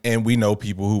 Personally. And we know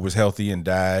people who was healthy and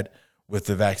died with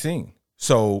the vaccine.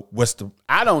 So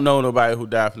I don't know nobody who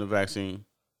died from the vaccine.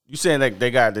 You saying like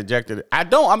they got ejected? I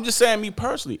don't. I'm just saying me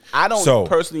personally. I don't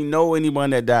personally know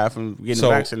anyone that died from getting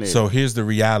vaccinated. So here's the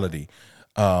reality.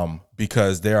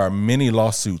 Because there are many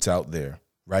lawsuits out there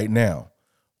right now.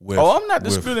 I'm not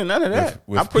disputing none of that.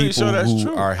 I'm pretty sure that's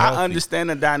true. I understand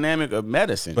the dynamic of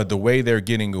medicine, but the way they're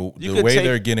getting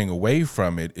away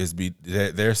from it is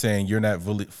they're saying you're not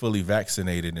fully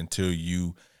vaccinated until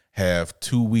you have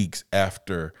 2 weeks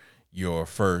after your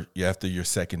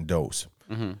second dose.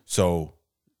 So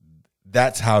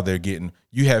that's how they're getting.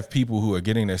 You have people who are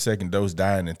getting their second dose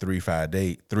dying in 3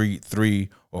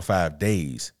 or 5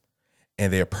 days,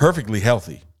 and they're perfectly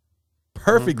healthy,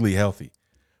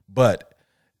 but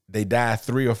they die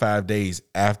 3 or 5 days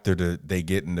after they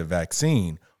get in the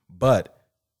vaccine, but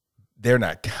they're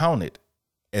not counted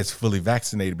as fully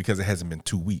vaccinated because it hasn't been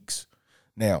 2 weeks.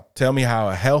 Now, tell me how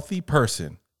a healthy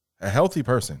person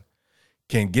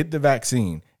can get the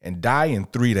vaccine and die in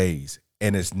 3 days,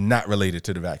 and it's not related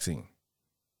to the vaccine.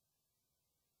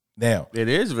 Now, it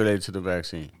is related to the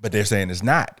vaccine, but they're saying it's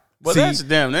not. Well, that's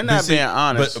them. They're not being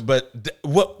honest.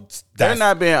 They're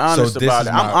not being honest about it.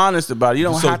 I'm honest about it. You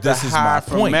don't have to hide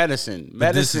from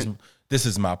medicine. This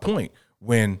is my point.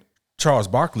 When Charles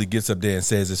Barkley gets up there and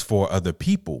says it's for other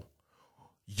people,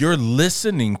 you're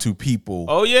listening to people.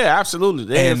 Oh yeah, absolutely.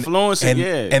 They're influencing.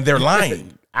 And they're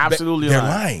lying. Absolutely, they're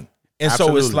lying. And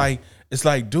absolutely. So it's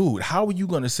like, dude, how are you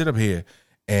going to sit up here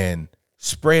and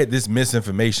spread this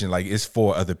misinformation like it's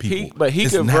for other people? He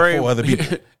could very for other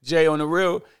people. Jay, on the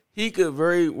real. He could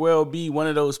very well be one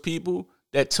of those people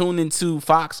that tune into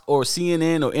Fox or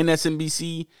CNN or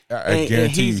MSNBC, and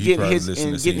he's getting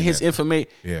his information.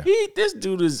 Yeah. This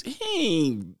dude is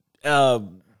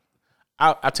I'll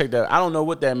take that. I don't know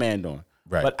what that man doing,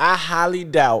 right? But I highly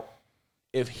doubt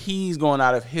if he's going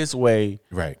out of his way,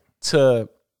 right, to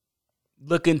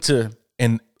look into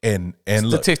and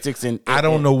statistics. And I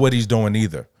don't know what he's doing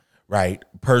either, right?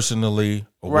 Personally,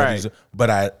 or right?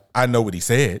 But I know what he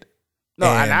said. No,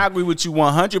 and I agree with you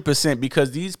 100%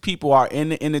 because these people are in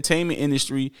the entertainment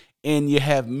industry, and you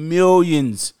have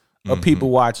millions of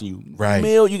people watching you. Right,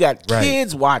 you got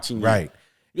kids watching you. Right,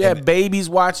 you have babies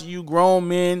watching you, grown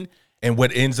men. And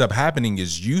what ends up happening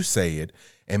is you say it,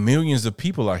 and millions of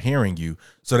people are hearing you.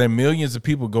 So then millions of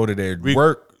people go to their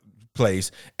workplace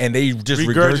and they just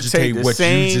regurgitate what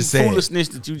you just said. Foolishness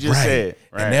that you just said.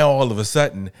 Right. And now all of a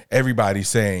sudden, everybody's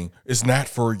saying it's not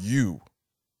for you.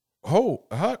 Oh,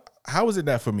 how is it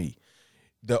not for me?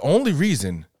 The only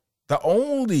reason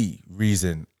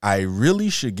I really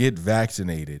should get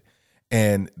vaccinated,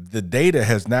 and the data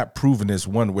has not proven this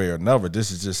one way or another,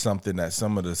 this is just something that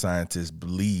some of the scientists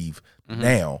believe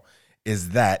now, is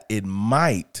that it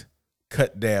might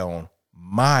cut down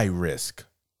my risk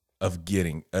of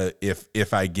getting,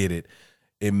 if I get it,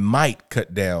 it might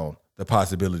cut down the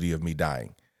possibility of me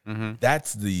dying.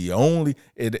 That's the only,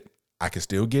 I can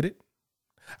still get it.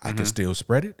 I can still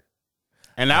spread it.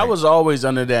 And I was always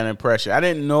under that impression. I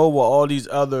didn't know what all these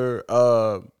other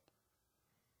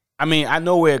I mean, I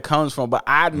know where it comes from, but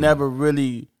I never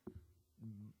really,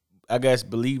 I guess,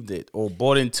 believed it or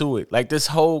bought into it. Like this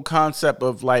whole concept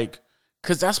of like,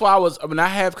 because that's why when I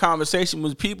have conversation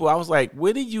with people, I was like,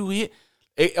 where did you hit?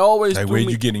 It always Like, where are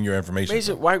you getting your information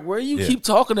from? Like, where you keep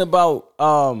talking about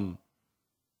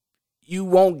you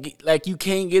won't get, like, you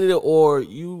can't get it, or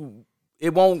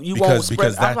it won't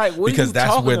spread. I'm like, what because are you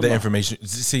that's talking where the about? information.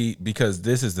 See, because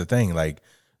this is the thing. Like,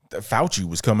 Fauci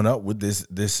was coming up with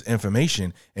this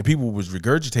information, and people was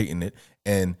regurgitating it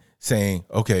and saying,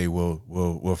 okay, well,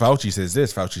 Fauci says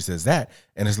this, Fauci says that,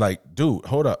 and it's like, dude,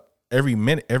 hold up. Every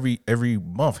minute, every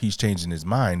month, he's changing his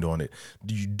mind on it.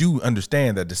 You do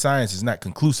understand that the science is not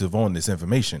conclusive on this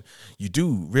information. You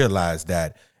do realize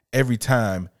that every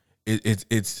time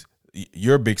it's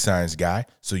you're a big science guy,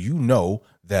 so you know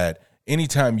that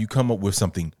anytime you come up with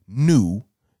something new,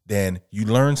 then you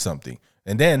learn something.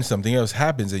 And then something else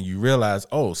happens and you realize,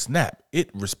 oh, snap,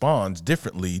 it responds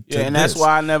differently to and this. that's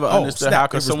why I never understood how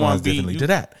could someone be differently to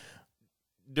that.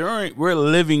 We're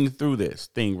living through this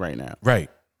thing right now. Right.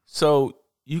 So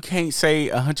you can't say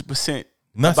 100%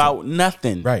 Nothing. about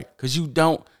nothing. Right. Because you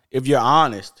don't, if you're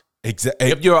honest. Exactly.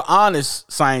 If you're an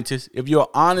honest scientist, if you're an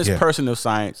honest person of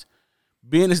science,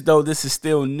 being as though this is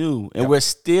still new and we're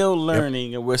still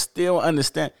learning and we're still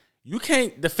understanding, you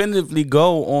can't definitively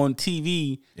go on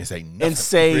TV and say nothing, and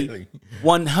say really.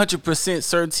 100%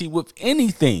 certainty with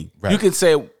anything. Right. You can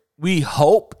say, we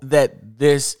hope that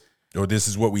this, or this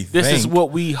is what we this think. is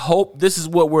what we hope, this is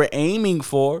what we're aiming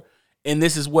for, and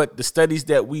this is what the studies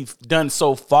that we've done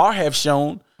so far have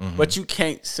shown. But you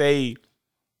can't say,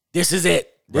 this is it.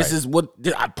 This is what,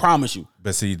 I promise you.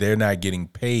 But see, they're not getting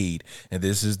paid, and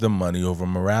this is the money over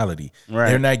morality. Right.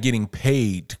 They're not getting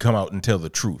paid to come out and tell the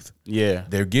truth. Yeah.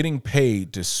 They're getting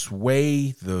paid to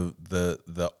sway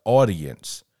the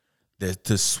audience,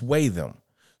 to sway them.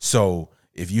 So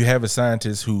if you have a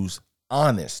scientist who's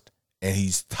honest and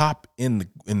he's top in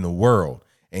the world,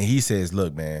 and he says,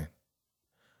 look, man,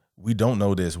 we don't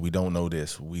know this, we don't know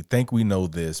this. We think we know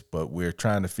this, but we're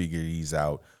trying to figure these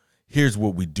out. Here's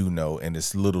what we do know, and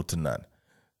it's little to none.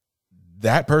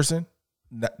 That person,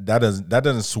 that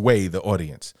doesn't sway the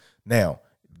audience. Now,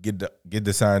 get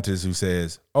the scientist who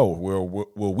says, "Oh,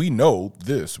 well, we know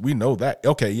this, we know that."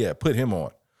 Okay, yeah, put him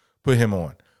on.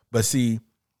 But see,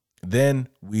 then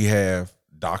we have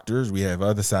doctors, we have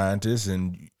other scientists,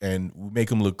 and we make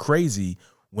them look crazy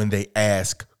when they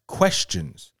ask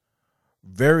questions,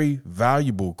 very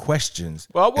valuable questions.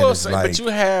 Well, I will say, but you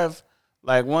have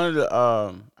like one of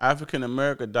the African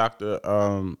American doctor.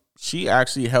 She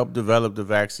actually helped develop the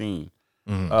vaccine.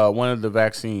 One of the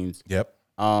vaccines. Yep.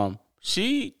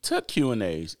 She took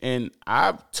Q&As, and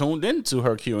I tuned into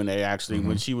her Q&A actually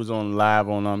when she was on live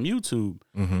on YouTube,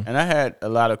 and I had a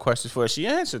lot of questions for her. She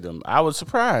answered them. I was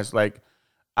surprised. Like,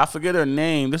 I forget her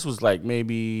name. This was like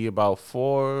maybe about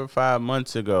 4 or 5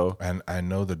 months ago. And I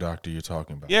know the doctor you're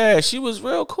talking about. Yeah, she was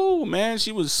real cool, man.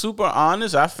 She was super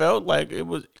honest. I felt like it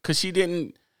was because she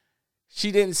didn't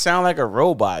sound like a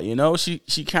robot, you know? She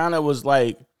kind of was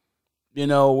like, you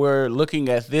know, we're looking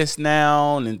at this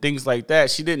now and things like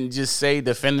that. She didn't just say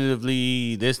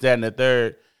definitively this, that, and the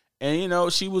third. And, you know,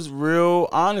 she was real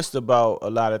honest about a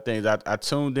lot of things. I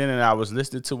tuned in and I was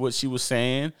listening to what she was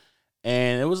saying.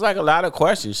 And it was like a lot of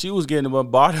questions. She was getting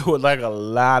bombarded with like a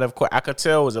lot of questions. I could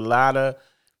tell it was a lot of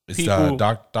people.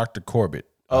 It's Dr. Corbett.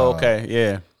 Oh, okay,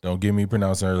 yeah. Don't give me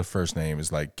pronouncing her first name.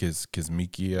 It's like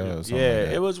Kizmikia or something. Yeah, like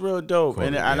that. it was real dope.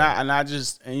 Corbett,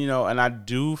 and I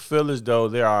do feel as though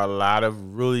there are a lot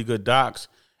of really good docs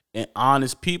and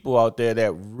honest people out there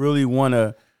that really want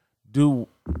to do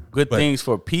good things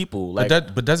for people. Like,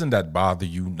 but doesn't that bother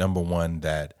you? Number one,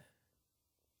 that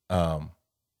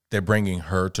they're bringing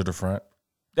her to the front.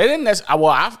 They didn't.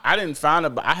 I didn't find her,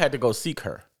 but I had to go seek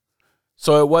her.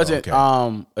 So it wasn't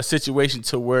a situation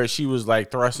to where she was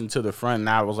like thrust into the front, and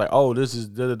I was like, "Oh, this is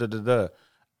da da da da."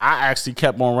 I actually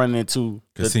kept on running into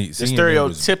the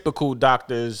stereotypical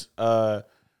doctors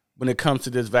when it comes to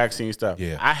this vaccine stuff.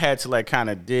 Yeah. I had to like kind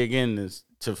of dig in this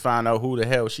to find out who the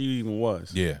hell she even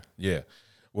was. Yeah, yeah.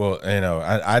 Well, you know,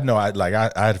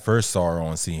 I first saw her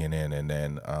on CNN, and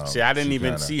then I didn't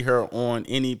even see her on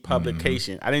any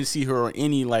publication. I didn't see her on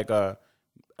any like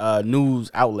news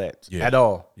outlets at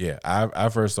all. Yeah, I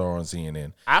first saw her on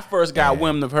CNN. I first got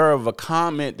wind of her of a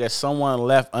comment that someone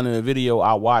left under the video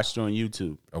I watched on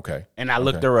YouTube. Okay, and I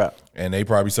looked her up, and they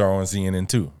probably saw her on CNN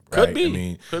too. Right? Could be. I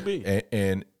mean, could be.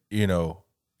 And you know,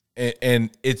 and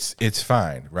it's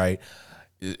fine, right?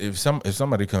 if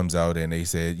somebody comes out and they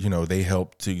said, they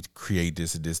helped to create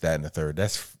this, that, and the third,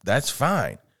 that's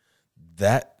fine.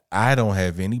 That I don't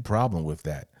have any problem with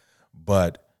that.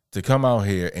 But to come out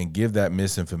here and give that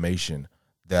misinformation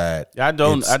that that's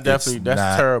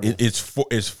terrible.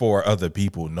 It's for other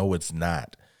people. No, it's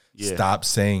not. Yeah. Stop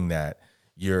saying that.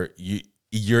 You're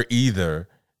either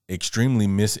extremely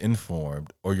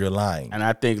misinformed or you're lying. And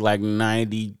I think like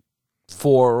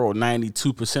 94 or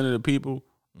 92% of the people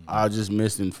are just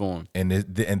misinformed. And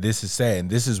this is sad. And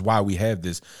this is why we have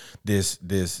this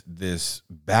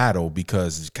battle,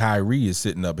 because Kyrie is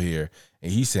sitting up here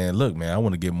and he's saying, look, man, I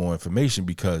want to get more information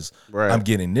because I'm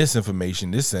getting this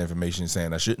information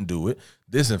saying I shouldn't do it.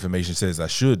 This information says I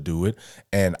should do it.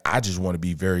 And I just want to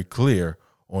be very clear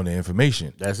on the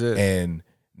information. That's it. And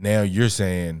now you're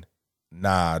saying,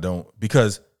 nah, don't.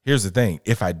 Because here's the thing.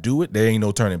 If I do it, there ain't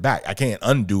no turning back. I can't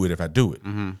undo it if I do it.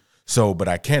 Mm-hmm. So, but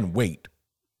I can wait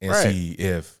and see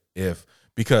if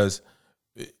because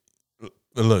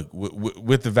look,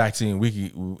 with the vaccine, we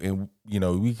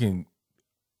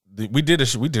did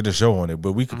a show on it,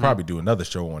 but we could probably do another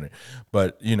show on it.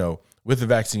 But with the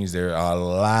vaccines, there are a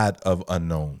lot of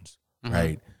unknowns,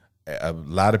 right? A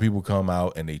lot of people come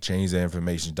out and they change their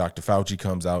information. Dr. Fauci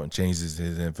comes out and changes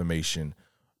his information.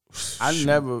 I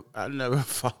never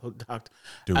followed Doctor.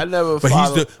 Dude. I never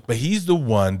followed. But he's the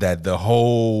one that the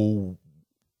whole,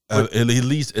 at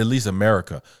least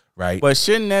America, right? But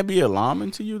shouldn't that be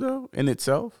alarming to you though in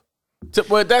itself?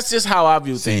 Well, that's just how I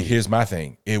view things. Here's my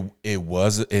thing. It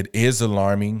is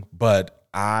alarming, but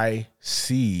I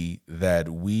see that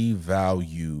we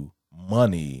value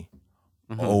money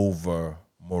over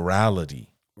morality.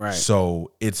 Right.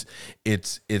 So it's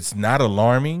not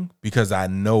alarming because I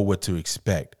know what to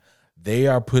expect. They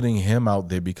are putting him out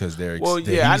there because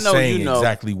he's saying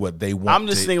exactly what they want. I'm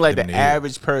just thinking like the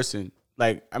average person.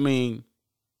 Like, I mean,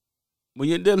 when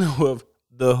you're dealing with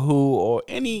the WHO or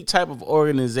any type of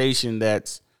organization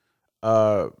that's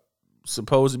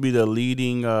supposed to be the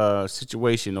leading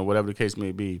situation or whatever the case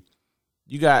may be,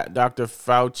 you got Dr.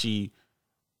 Fauci,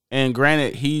 and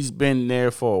granted, he's been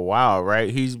there for a while, right?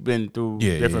 He's been through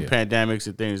different pandemics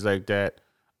and things like that.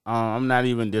 I'm not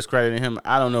even discrediting him.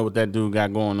 I don't know what that dude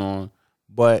got going on,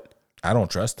 but I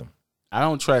don't trust him. I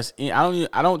don't trust him. I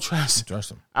don't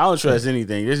trust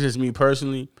anything. This is just me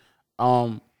personally.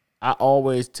 I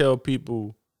always tell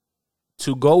people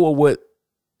to go with what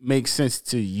makes sense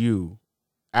to you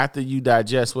after you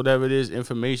digest whatever it is,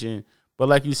 information. But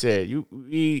like you said,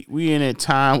 we in a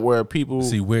time where people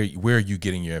see where are you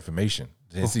getting your information?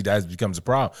 And see, that becomes a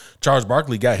problem. Charles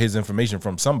Barkley got his information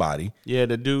from somebody. Yeah,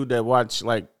 the dude that watched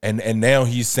like and now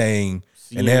he's saying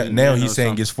now he's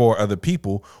saying it's for other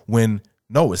people when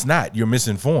no, it's not. You're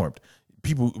misinformed.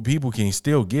 People can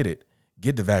still get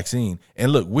the vaccine.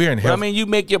 And look, we're in health. I mean, you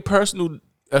make your personal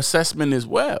assessment as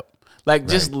well. Like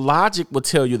just logic will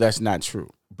tell you that's not true.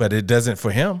 But it doesn't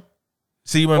for him.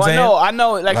 See what I'm saying? I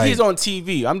know. Like he's on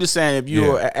TV. I'm just saying if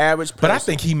you're an average person. But I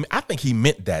think he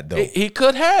meant that though. He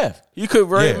could have. He could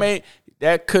made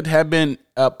that could have been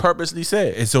purposely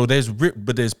said. And so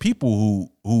there's people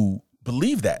who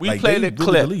believe that. We played a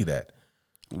clip. Believe that.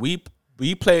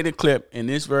 We played a clip in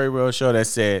this very real show that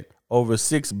said over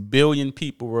 6 billion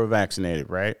people were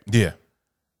vaccinated, right? Yeah.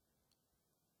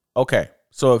 Okay.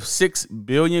 So if 6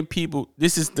 billion people,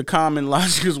 this is the common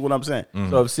logic is what I'm saying. Mm-hmm.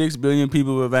 So if 6 billion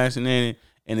people were vaccinated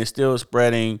and it's still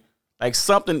spreading, like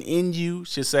something in you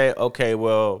should say, okay,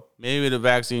 well, maybe the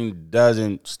vaccine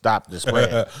doesn't stop the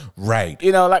spread. Right.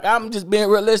 Like I'm just being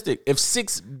realistic. If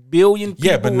 6 billion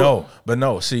people but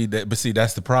no. See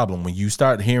that's the problem. When you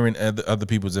start hearing other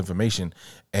people's information,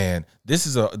 and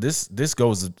this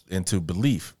goes into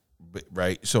belief,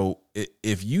 right? So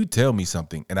if you tell me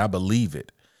something and I believe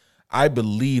it, I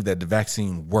believe that the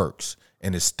vaccine works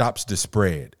and it stops the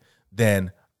spread,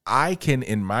 then I can,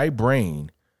 in my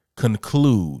brain,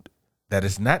 conclude that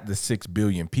it's not the 6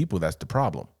 billion people that's the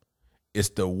problem. It's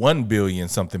the 1 billion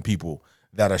something people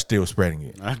that are still spreading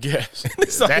it. I guess.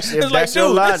 That's your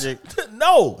logic.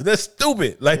 No, that's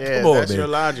stupid. Like, come on, that's man. your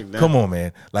logic, man. Come on,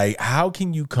 man. Like, how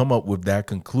can you come up with that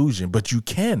conclusion? But you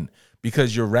can,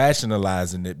 because you're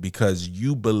rationalizing it because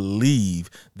you believe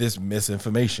this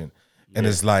misinformation. And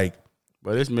it's like,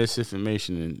 but it's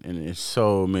misinformation and it's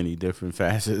so many different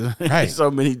facets. Right. So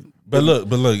many. But look,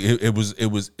 it was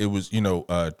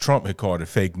Trump had called it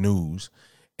fake news,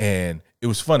 and it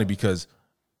was funny because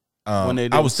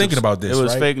I was thinking about this. It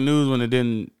was right? fake news when it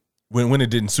didn't when it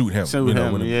didn't suit him. When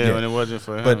it wasn't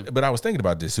for him. But I was thinking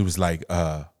about this. It was like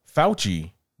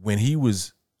Fauci, when he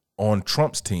was on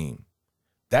Trump's team,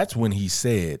 that's when he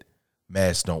said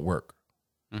masks don't work,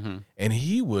 and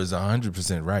he was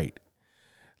 100% right.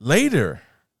 Later,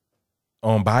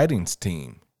 on Biden's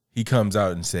team, he comes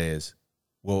out and says,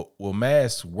 "Well,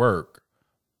 masks work,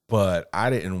 but I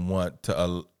didn't want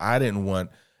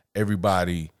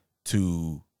everybody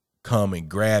to come and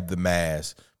grab the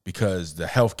mask because the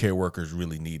healthcare workers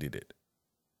really needed it."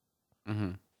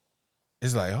 Mm-hmm.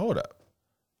 It's like, hold up.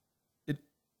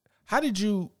 How did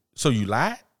you? So you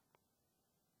lied?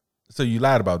 So you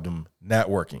lied about them not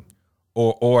working,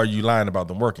 or are you lying about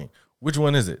them working? Which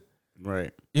one is it?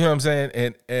 Right. You know what I'm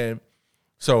saying? And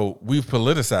so we've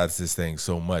politicized this thing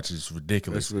so much, it's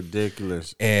ridiculous. It's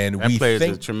ridiculous. And that we plays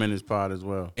think, a tremendous part as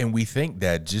well. And we think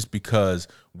that just because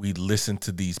we listen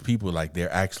to these people, like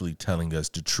they're actually telling us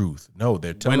the truth. No,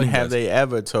 they're telling us. When have they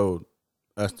ever told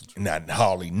us the truth? Not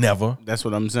hardly, never. That's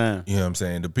what I'm saying. You know what I'm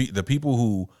saying? The people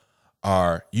who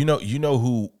are, you know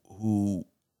who,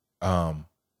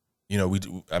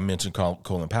 I mentioned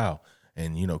Colin Powell.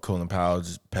 And Colin Powell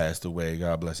just passed away.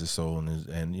 God bless his soul,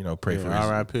 and pray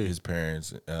for his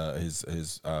parents,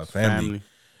 his family,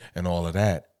 and all of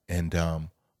that. And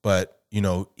but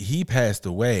he passed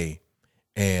away,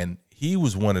 and he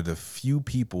was one of the few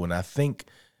people. And I think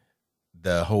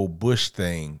the whole Bush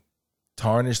thing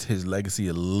tarnished his legacy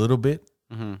a little bit.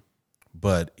 Mm-hmm.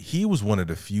 But he was one of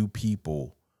the few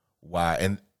people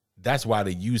and that's why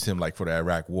they used him like for the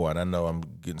Iraq War. And I know I'm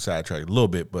getting sidetracked a little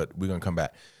bit, but we're gonna come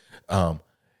back.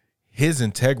 His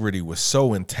integrity was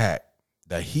so intact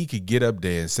that he could get up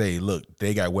there and say, "Look,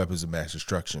 they got weapons of mass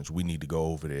destruction. We need to go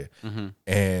over there." Mm-hmm.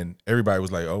 And everybody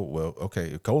was like, "Oh, well, okay."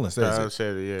 If Colin says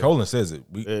it. Colin says it.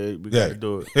 We got to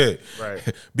do it. Right.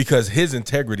 Because his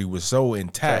integrity was so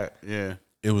intact. Yeah.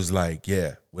 It was like,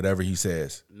 whatever he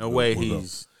says. No way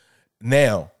he's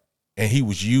now, and he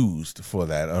was used for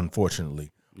that,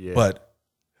 unfortunately. Yeah. But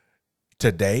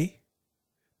today,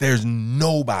 there's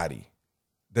nobody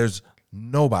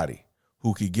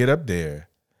who could get up there,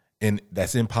 and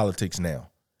that's in politics now,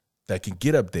 that can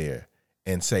get up there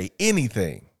and say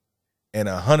anything, and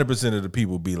 100% of the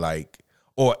people be like,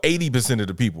 or 80% of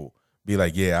the people be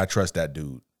like, "Yeah, I trust that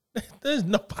dude." There's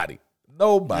nobody. You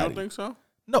don't think so?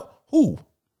 No. Who?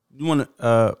 You want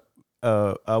to?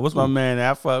 What's my man?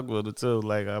 I fuck with it too.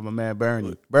 Like my man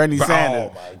Bernie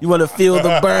Sanders. You want to feel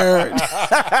the burn?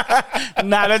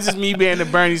 Nah, that's just me being the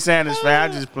Bernie Sanders fan.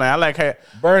 I just play. I like her.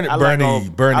 Bernie. I like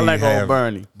old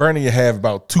Bernie. Bernie have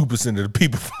about 2% of the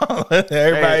people following.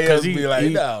 Everybody else be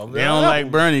like, no. They don't like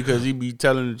Bernie because he be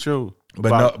telling the truth.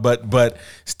 But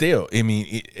still, I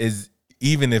mean,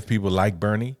 even if people like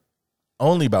Bernie,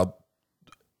 only about,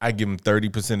 I give him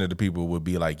 30% of the people would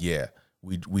be like, yeah.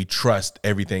 We trust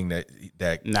everything that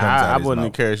comes out I of his wouldn't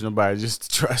mouth. encourage nobody just to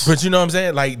trust. But you know what I'm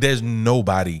saying? Like, there's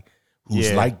nobody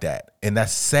who's like that. And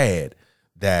that's sad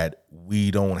that we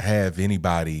don't have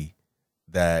anybody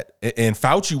that... And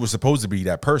Fauci was supposed to be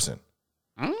that person.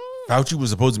 Fauci was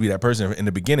supposed to be that person in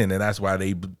the beginning, and that's why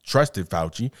they trusted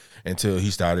Fauci until he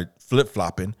started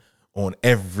flip-flopping on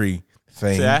everything.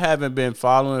 See, I haven't been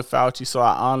following Fauci, so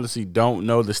I honestly don't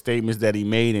know the statements that he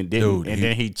made and didn't. Dude,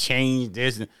 then he changed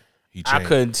this... I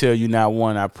couldn't tell you not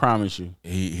one. I promise you.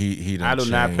 He I do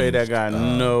not pay that guy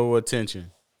no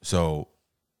attention. So,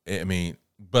 I mean,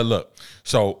 but look.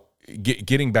 So,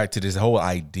 getting back to this whole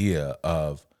idea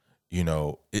of,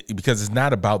 because it's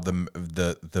not about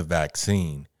the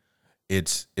vaccine.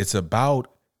 It's about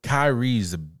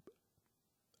Kyrie's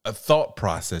a thought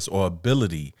process or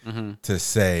ability to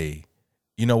say,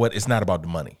 you know what? It's not about the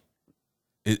money.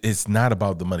 It's not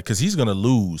about the money, because he's going to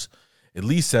lose at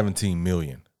least $17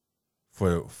 million.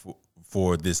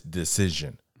 For this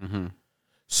decision. Mm-hmm.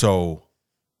 So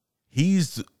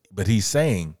he's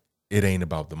saying it ain't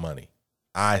about the money.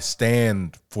 I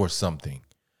stand for something,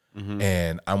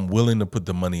 and I'm willing to put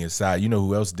the money aside. You know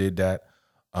who else did that?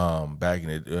 Back in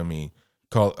it,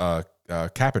 called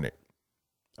Kaepernick.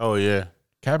 Oh yeah,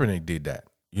 Kaepernick did that.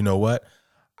 You know what?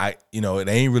 It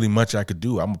ain't really much I could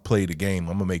do. I'm gonna play the game.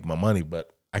 I'm gonna make my money,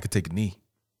 but I could take a knee.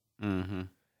 Mm-hmm.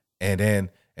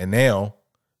 And now.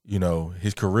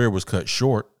 His career was cut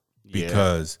short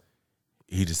because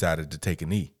he decided to take a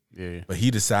knee. Yeah. But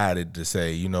he decided to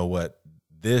say, you know what?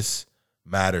 This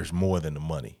matters more than the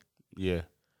money. Yeah.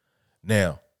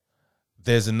 Now,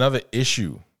 there's another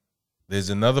issue. There's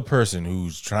another person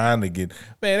who's trying to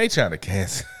they trying to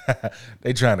cancel.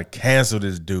 They trying to cancel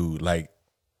this dude. Like,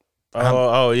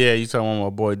 yeah, you talking about my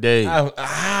boy Dave.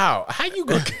 How you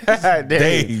gonna cancel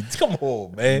Dave? Come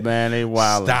on, man. Man, they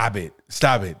wild.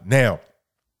 Stop it. Now,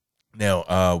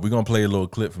 we're going to play a little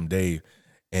clip from Dave,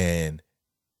 and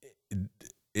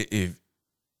if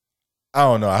I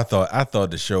don't know, I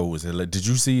thought the show was hilarious. Did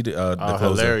you see the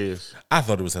closer? Hilarious. I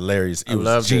thought it was hilarious. It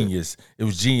was genius. It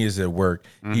was genius at work.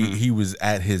 Mm-hmm. He was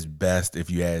at his best, if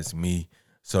you ask me.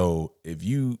 So if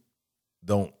you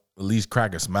at least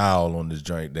crack a smile on this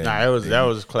joint, then Nah, that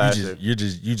was classic. You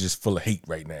just full of hate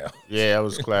right now. Yeah, that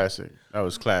was classic. That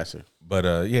was classic.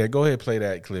 But yeah, go ahead, play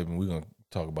that clip, and we're gonna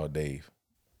talk about Dave.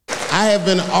 I have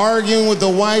been arguing with the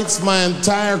whites my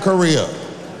entire career.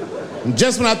 And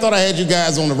just when I thought I had you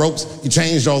guys on the ropes, you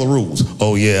changed all the rules.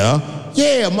 Oh, yeah?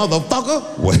 Yeah,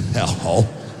 motherfucker. Well,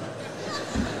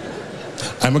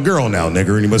 I'm a girl now,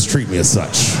 nigger, and you must treat me as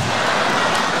such.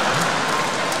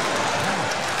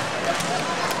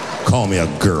 Call me a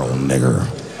girl, nigger.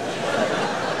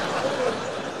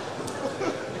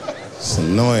 It's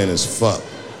annoying as fuck.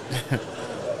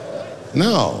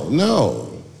 No.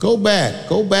 Go back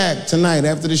tonight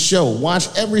after the show. Watch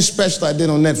every special I did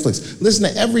on Netflix. Listen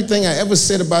to everything I ever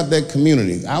said about that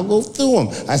community. I'll go through them.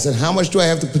 I said, how much do I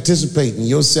have to participate in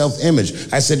your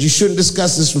self-image? I said, you shouldn't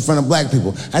discuss this in front of black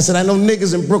people. I said, I know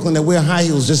niggas in Brooklyn that wear high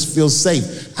heels just to feel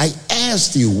safe. I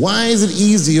asked you, why is it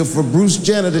easier for Bruce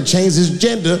Jenner to change his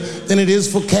gender than it is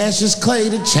for Cassius Clay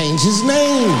to change his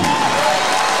name?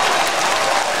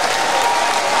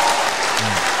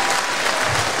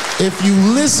 If you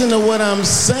listen to what I'm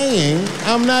saying,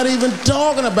 I'm not even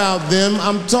talking about them,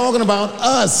 I'm talking about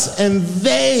us, and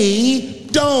they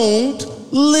don't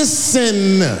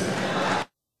listen.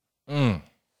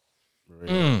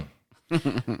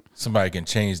 Somebody can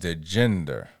change their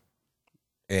gender,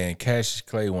 and Cassius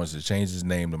Clay wants to change his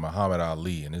name to Muhammad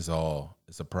Ali, and it's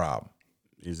a problem.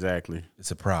 Exactly. It's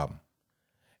a problem.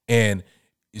 And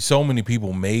so many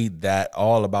people made that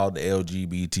all about the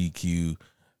LGBTQ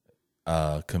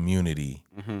community,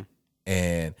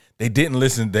 and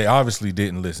they obviously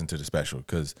didn't listen to the special,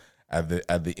 because at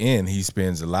the end he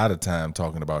spends a lot of time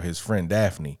talking about his friend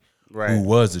Daphne, who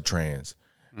was a trans,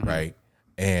 right?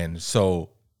 And so,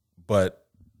 but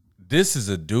this is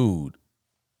a dude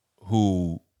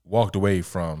who walked away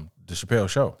from the Chappelle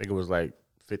Show. I think it was like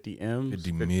 50 M's.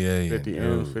 50 million. 50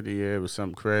 M's, 50, yeah, it was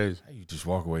something crazy. How you just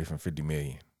walk away from 50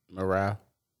 million? Morale.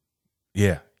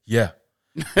 Yeah.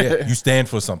 You stand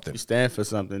for something. You stand for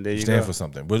something. There you stand go. for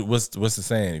something. What's the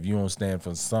saying? If you don't stand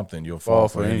for something, you'll fall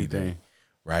for anything.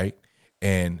 Right?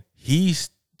 And he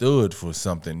stood for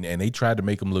something, and they tried to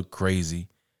make him look crazy.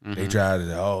 They tried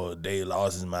to, Dave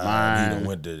lost his mind. He done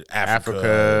went to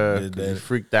Africa. He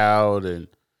freaked out, and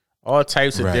all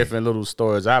types of different little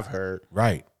stories I've heard.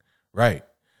 Right.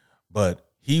 But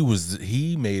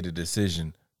he made a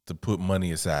decision to put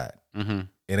money aside. It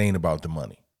ain't about the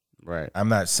money. Right. I'm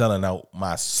not selling out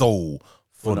my soul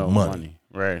for the money.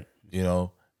 Right. You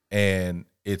know, and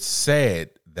it's sad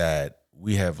that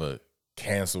we have a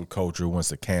cancel culture wants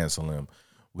to cancel him.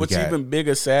 What's even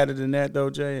bigger, sadder than that, though,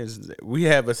 Jay, is that we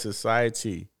have a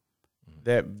society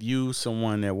that views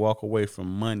someone that walk away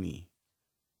from money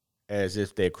as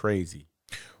if they're crazy.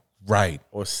 Right.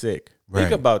 Or sick. Right.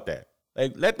 Think about that.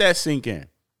 Like, let that sink in.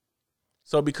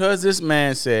 So because this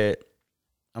man said,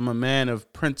 I'm a man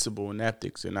of principle and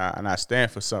ethics, and I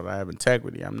stand for something. I have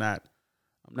integrity. I'm not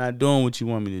doing what you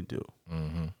want me to do.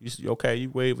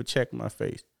 You wave a check in my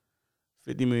face,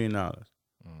 $50 million.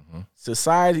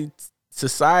 Society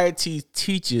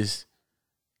teaches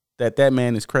that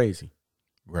man is crazy.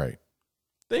 Right.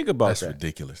 Think about that. That's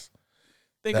ridiculous.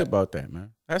 Think about that,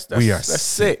 man. That's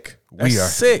sick. We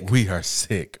are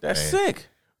sick. That's sick.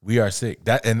 We are sick.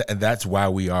 And that's why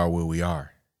we are where we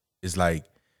are. It's like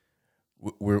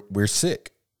we're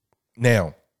sick.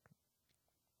 Now,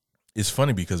 it's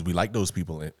funny because we like those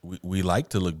people. We like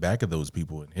to look back at those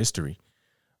people in history.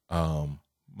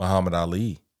 Muhammad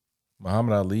Ali.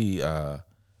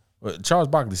 Charles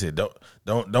Barkley said,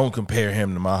 "Don't compare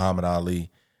him to Muhammad Ali."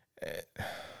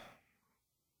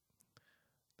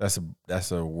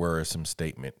 That's a worrisome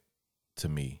statement to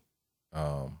me.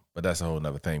 But that's a whole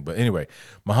nother thing. But anyway,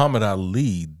 Muhammad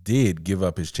Ali did give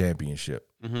up his championship.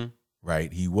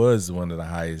 Right? He was one of the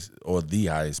highest or the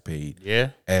highest paid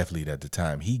athlete at the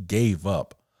time. He gave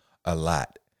up a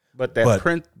lot. But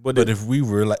if we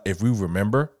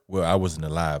remember, well, I wasn't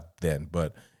alive then,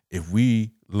 but if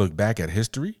we look back at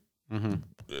history,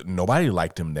 nobody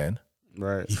liked him then.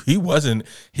 Right. He wasn't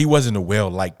a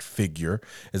well-liked figure.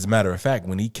 As a matter of fact,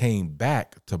 when he came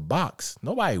back to box,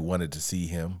 nobody wanted to see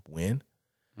him win.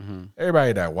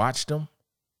 Everybody that watched him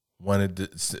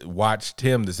watched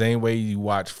him the same way you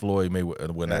watch Floyd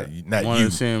Mayweather. Well, not you.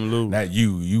 To see him lose. Not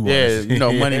you.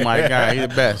 Money my guy. He's the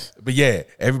best. But yeah,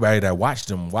 everybody that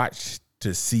watched him watched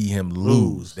to see him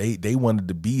lose. They wanted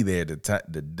to be there the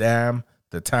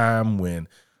time when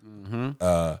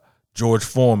George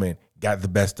Foreman got the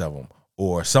best of him,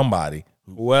 or somebody,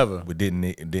 whoever. It didn't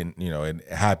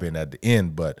it happened at the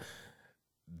end, but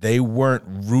they weren't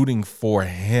rooting for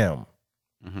him.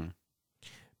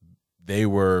 They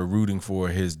were rooting for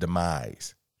his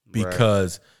demise.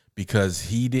 because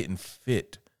he didn't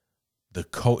fit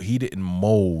he didn't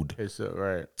mold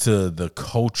to the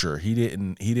culture. He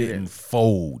didn't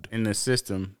fold in the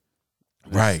system.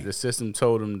 Right. The system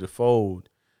told him to fold,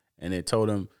 and it told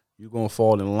him you're gonna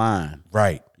fall in line.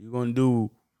 Right. You're gonna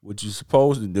do what you're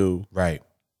supposed to do. Right.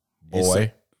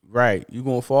 Boy. Right. You're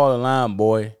gonna fall in line,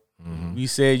 boy. We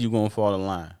said you're gonna fall in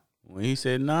line. When he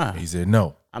said nah. He said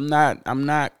no. I'm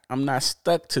not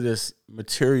stuck to this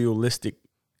materialistic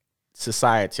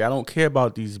society. I don't care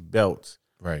about these belts.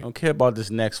 Right. I don't care about this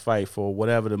next fight for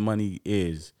whatever the money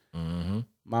is.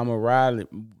 My morality,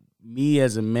 me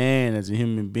as a man, as a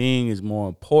human being, is more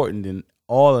important than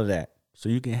all of that. So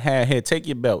you can have here, take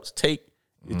your belts, take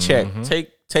your check,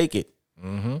 take it.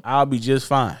 I'll be just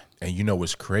fine. And you know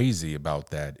what's crazy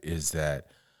about that is that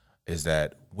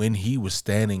when he was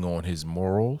standing on his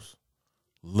morals,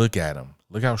 look at him.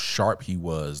 Look how sharp he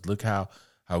was. Look how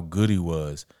good he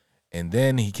was. And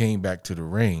then he came back to the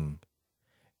ring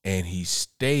and he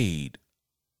stayed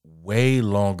way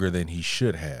longer than he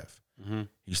should have.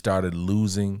 He started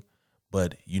losing,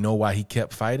 but you know why he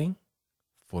kept fighting?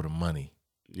 For the money.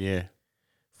 Yeah.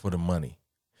 For the money.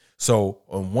 So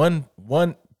on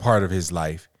one part of his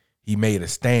life, he made a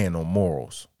stand on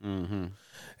morals. And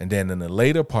then in the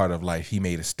later part of life, he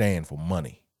made a stand for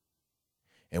money.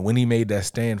 And when he made that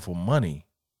stand for money,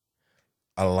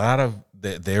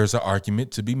 there's an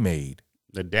argument to be made.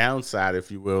 The downside,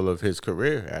 if you will, of his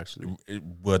career, actually,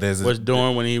 was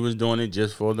doing when he was doing it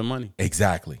just for the money.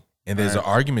 Exactly. And there's an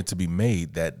argument to be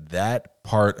made that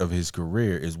part of his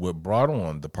career is what brought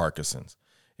on the Parkinson's.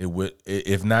 It would,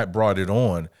 if not brought it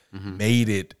on, made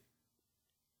it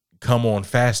come on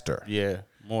faster. Yeah,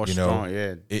 more strong.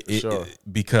 Yeah, sure.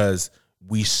 Because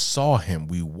we saw him,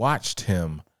 we watched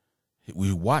him,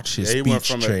 we watched his speech change. He went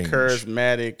from a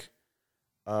charismatic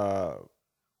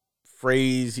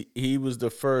phrase. He was the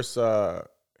first.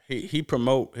 His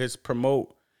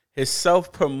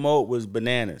self promote was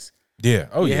bananas. Yeah.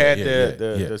 Oh, he had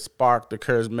the spark, the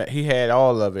charisma. He had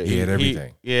all of it. He had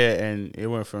everything. And it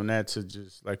went from that to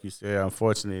just like you said.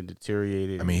 Unfortunately, it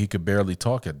deteriorated. I mean, he could barely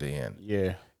talk at the end.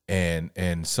 Yeah.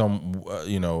 And some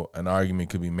an argument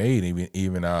could be made.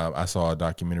 Even I saw a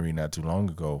documentary not too long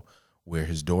ago where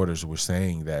his daughters were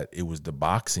saying that it was the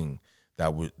boxing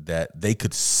that they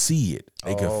could see it.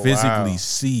 They could physically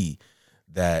see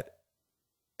that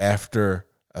after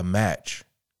a match.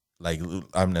 Like,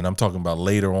 I'm talking about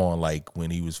later on, like when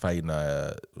he was fighting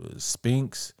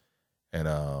Spinks and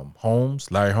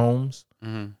Larry Holmes,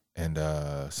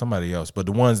 and somebody else, but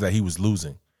the ones that he was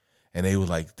losing, and they were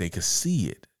like, they could see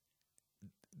it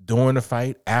during the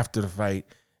fight, after the fight.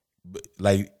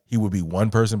 Like, he would be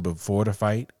one person before the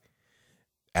fight.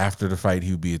 After the fight,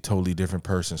 he would be a totally different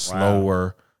person,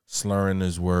 slower, slurring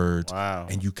his words,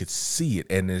 and you could see it.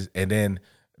 And then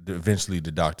eventually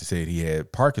the doctor said he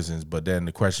had Parkinson's, but then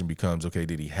the question becomes, okay,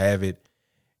 did he have it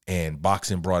and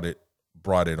boxing brought it on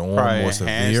probably more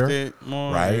severe,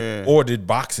 right? Yeah. Or did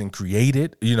boxing create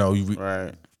it? You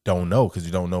don't know because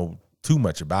you don't know too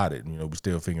much about it. We're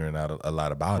still figuring out a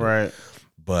lot about it.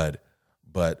 But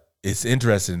it's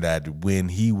interesting that when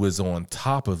he was on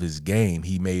top of his game,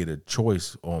 he made a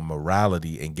choice on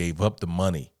morality and gave up the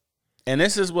money. And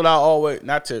this is what I always,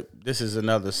 this is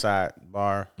another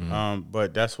sidebar,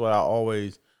 but that's what I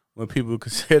always, when people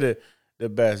consider the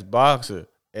best boxer,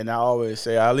 and I always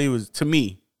say Ali was, to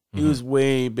me, he was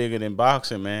way bigger than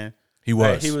boxing, man. He was.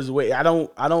 Like, he was way, I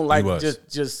don't like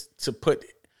just to put,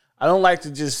 I don't like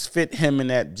to just fit him in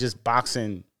that just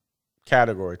boxing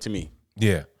category to me.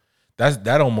 Yeah.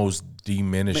 That almost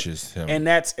diminishes him. And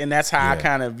that's how I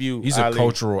kind of view He's Ali. A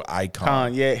cultural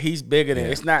icon. Yeah, he's bigger than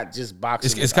it's not just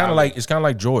boxing. It's kind of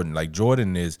like Jordan. Like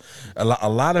Jordan is a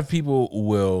lot of people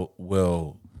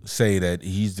will say that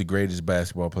he's the greatest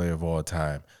basketball player of all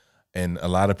time. And a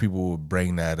lot of people will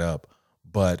bring that up.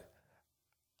 But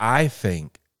I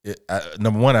think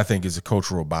number one, I think it's a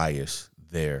cultural bias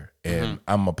there, and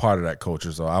I'm a part of that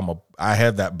culture, so I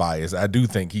have that bias. I do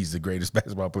think he's the greatest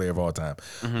basketball player of all time,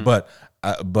 but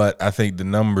I think the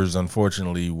numbers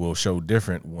unfortunately will show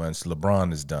different once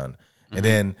LeBron is done,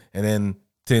 and then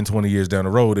 10, 20 years down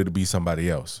the road it'll be somebody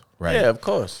else, right? Yeah, of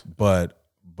course. But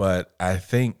I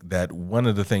think that one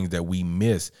of the things that we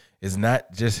miss is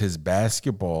not just his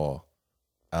basketball.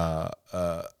 I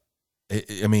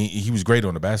mean, he was great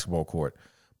on the basketball court,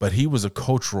 but he was a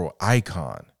cultural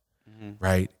icon.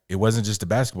 Right, it wasn't just the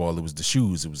basketball; it was the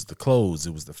shoes, it was the clothes,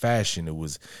 it was the fashion, it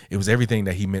was everything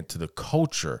that he meant to the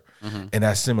culture, and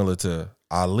that's similar to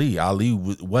Ali. Ali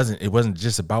wasn't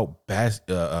just about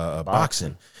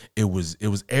boxing; it was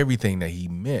everything that he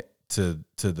meant to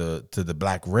the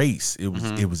black race.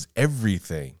 It was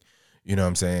everything, You know what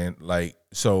I'm saying? Like,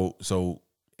 so,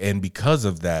 and because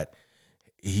of that,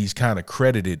 he's kind of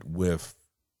credited with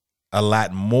a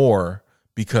lot more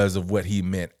because of what he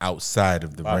meant outside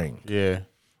of the ring. Yeah.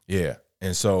 Yeah.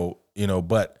 And so,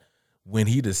 but when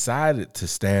he decided to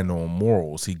stand on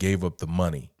morals, he gave up the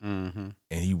money, and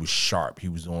he was sharp. He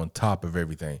was on top of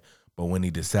everything. But when he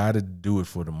decided to do it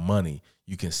for the money,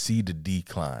 you can see the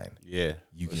decline. Yeah.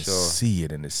 You can see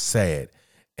it, and it's sad.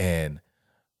 And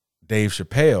Dave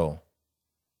Chappelle,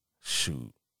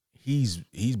 shoot, he's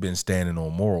been standing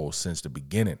on morals since the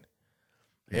beginning.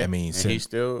 Yeah. I mean, he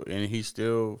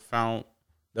still found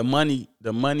the money.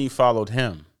 The money followed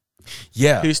him.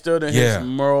 Yeah, he stood in his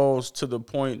morals to the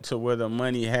point to where the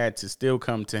money had to still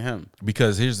come to him.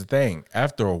 Because here's the thing: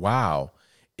 after a while,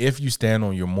 if you stand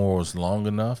on your morals long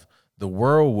enough, the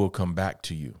world will come back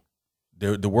to you.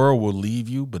 The world will leave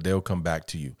you, but they'll come back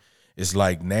to you. It's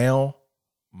like now,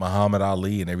 Muhammad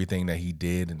Ali and everything that he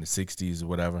did in the '60s or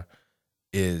whatever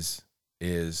is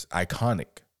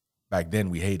iconic. Back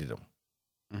then, we hated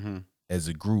him as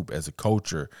a group, as a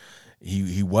culture.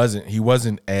 He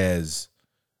wasn't as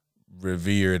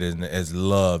revered and as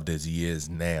loved as he is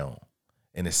now.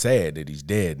 And it's sad that he's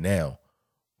dead now,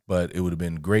 but it would have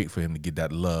been great for him to get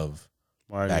that love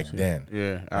back then.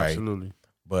 Yeah, absolutely. Right?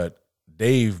 But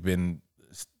Dave been,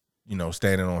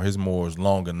 standing on his morals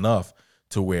long enough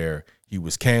to where he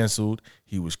was canceled,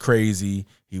 he was crazy,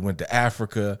 he went to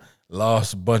Africa,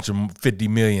 lost a bunch of $50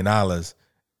 million,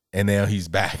 and now he's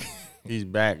back. He's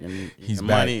back, and he's the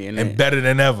back, money and better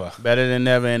than ever. Better than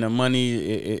ever, and the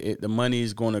money, the money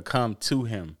is going to come to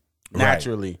him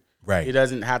naturally. Right. He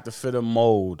doesn't have to fit a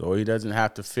mold, or he doesn't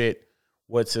have to fit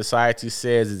what society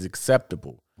says is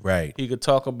acceptable. Right. He could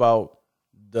talk about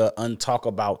the untalk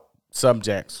about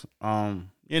subjects. So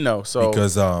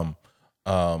because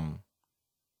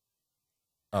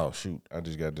oh shoot, I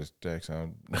just got this text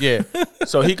on. Yeah.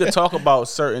 So he could talk about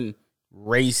certain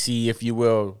racy, if you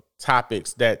will,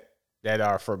 topics that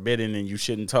are forbidden and you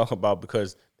shouldn't talk about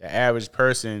because the average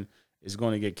person is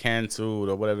going to get canceled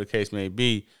or whatever the case may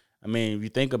be. I mean, if you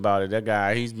think about it, that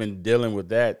guy, he's been dealing with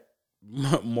that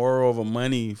more over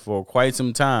money for quite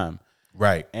some time.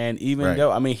 Right. And even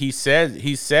though, I mean, he said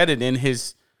it in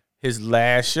his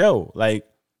last show, like,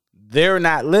 they're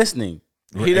not listening.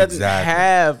 He doesn't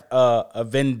have a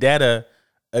vendetta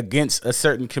against a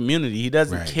certain community. He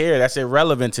doesn't care. That's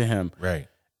irrelevant to him. Right.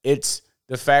 It's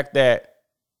the fact that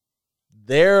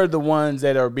they're the ones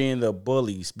that are being the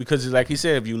bullies. Because like he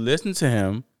said, if you listen to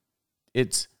him,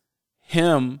 it's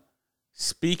him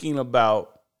speaking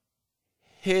about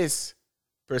his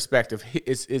perspective.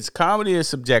 It's comedy is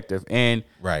subjective. And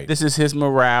this is his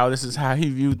morale. This is how he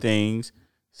views things.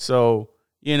 So,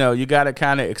 you got to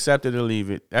kind of accept it or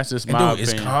leave it. That's just my opinion.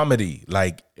 It's comedy.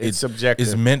 Like, it's subjective.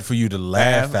 It's meant for you to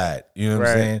laugh at. You know what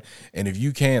I'm saying? And if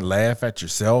you can't laugh at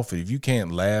yourself, if you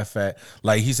can't laugh at,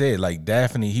 like he said, like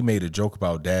Daphne, he made a joke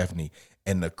about Daphne,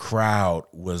 and the crowd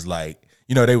was like,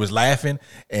 they was laughing,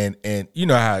 and you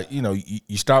know how,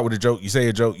 you start with a joke, you say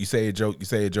a joke, you say a joke, you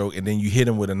say a joke, and then you hit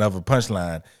him with another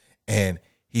punchline, and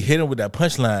he hit him with that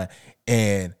punchline,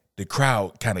 and the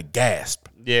crowd kind of gasped.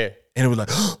 Yeah. And it was like,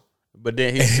 but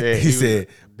then he said,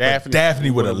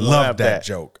 Daphne would have loved that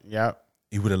joke. Yep.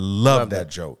 He would have loved that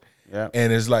joke. Yeah.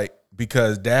 And it's like,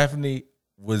 because Daphne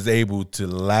was able to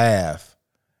laugh,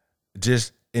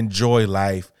 just enjoy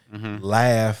life,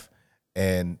 laugh,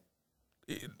 and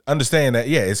understand that,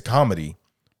 it's comedy,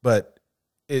 but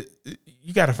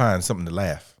you got to find something to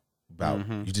laugh about.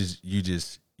 You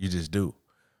just do.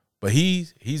 But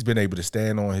he's been able to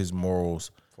stand on his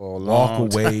morals, for a long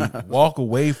time. walk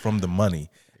away from the money.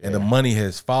 And the money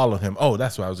has followed him. Oh,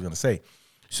 that's what I was going to say.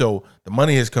 So the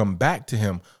money has come back to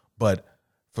him, but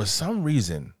for some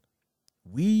reason,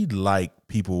 we like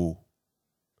people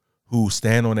who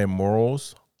stand on their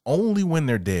morals only when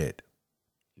they're dead.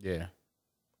 Yeah.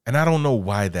 And I don't know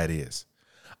why that is.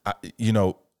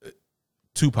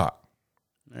 Tupac.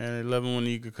 Man, they love him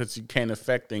because you can't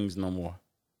affect things no more.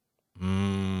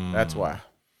 That's why.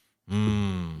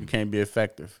 You can't be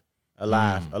effective.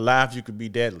 Alive, you could be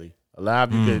deadly.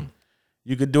 Alive,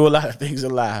 you could do a lot of things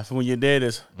alive. When you're dead,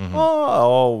 it's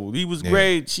he was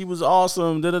great, she was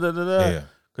awesome,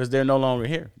 because they're no longer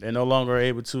here. They're no longer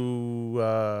able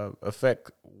to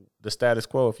affect the status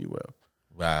quo, if you will.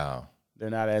 Wow. They're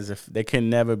not they can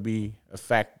never be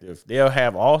effective. They'll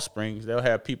have offsprings. They'll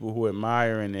have people who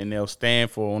admire and they'll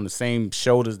stand for on the same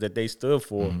shoulders that they stood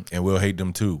for. And we'll hate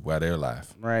them too while they're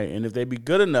alive. Right. And if they be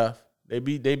good enough, they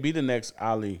be the next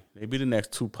Ali. They be the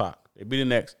next Tupac. They be the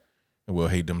next. And we'll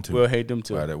hate them too. We'll hate them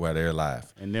too while they're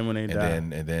alive. And then when they die,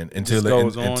 and then until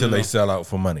they sell out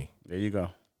for money. There you go.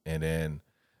 And then,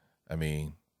 I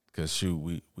mean, Because shoot,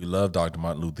 we love Dr.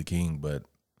 Martin Luther King, but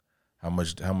how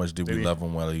much did we love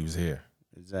him while he was here?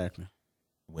 Exactly.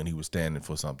 When he was standing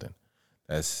for something.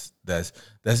 It's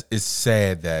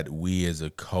sad that we as a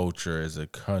culture, as a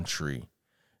country,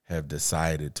 have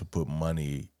decided to put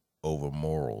money over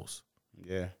morals.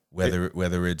 Yeah.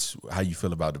 Whether it's how you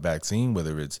feel about the vaccine,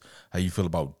 whether it's how you feel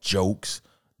about jokes,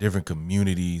 different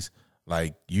communities,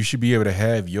 like you should be able to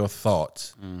have your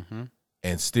thoughts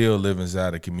and still live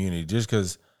inside a community. Just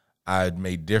because I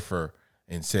may differ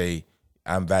and say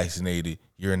I'm vaccinated,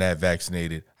 you're not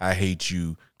vaccinated, I hate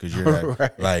you because you're not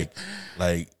right.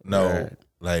 like no, right.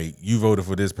 Like you voted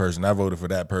for this person, I voted for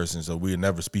that person, so we'll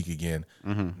never speak again.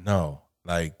 No,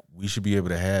 like we should be able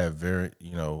to have varying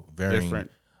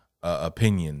different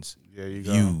opinions,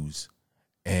 views,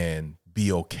 and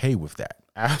be okay with that.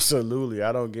 Absolutely,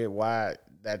 I don't get why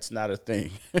that's not a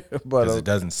thing, but it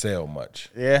doesn't sell much.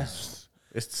 Yeah,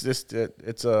 it's just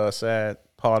it's a sad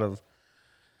part of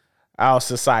our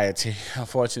society,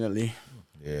 unfortunately.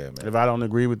 Yeah, man. If I don't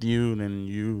agree with you,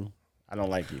 then I don't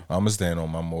like you. I'm gonna stand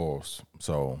on my morals.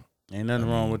 So ain't nothing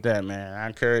wrong with that, man. I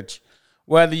encourage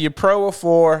whether you're pro or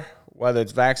for, whether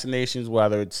it's vaccinations,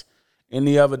 whether it's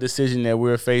any other decision that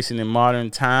we're facing in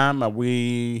modern time. Before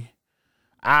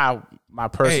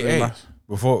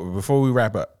we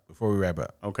wrap up.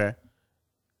 Okay.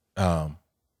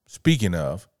 Speaking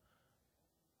of,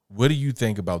 what do you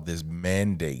think about this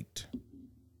mandate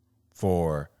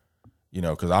for,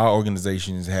 because our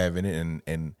organization is having it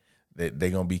and they're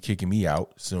going to be kicking me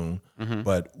out soon.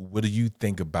 But what do you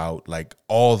think about like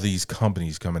all these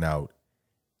companies coming out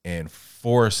and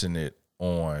forcing it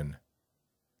on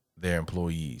their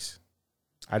employees?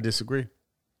 I disagree.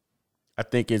 I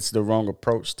think it's the wrong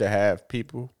approach to have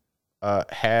people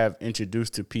have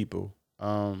introduced to people.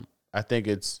 I think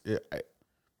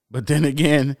but then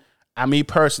again, me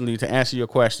personally, to answer your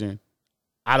question,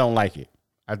 I don't like it.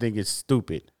 I think it's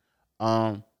stupid.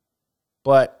 But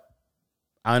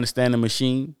I understand the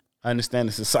machine. I understand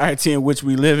the society in which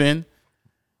we live in.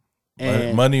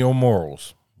 And money or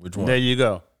morals? Which one? There you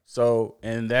go. So,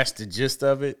 and that's the gist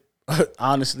of it,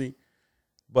 honestly.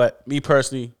 But me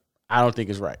personally, I don't think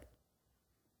it's right.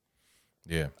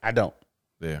 Yeah. I don't.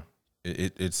 Yeah.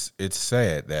 It's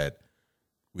sad that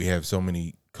we have so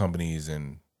many companies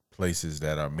and places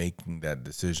that are making that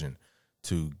decision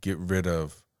to get rid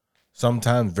of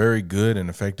sometimes very good and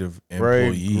effective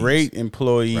employees. Very great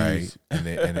employees. Right.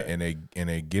 And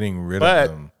they're getting rid of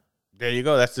them. There you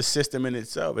go. That's the system in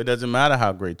itself. It doesn't matter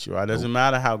how great you are. It doesn't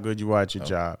matter how good you are at your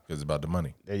job. It's about the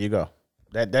money. There you go.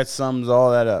 That sums all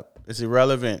that up. It's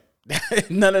irrelevant.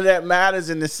 None of that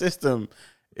matters in the system.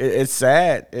 It's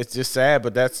sad. It's just sad,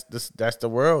 but that's the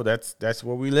world. That's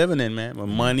what we living in, man. With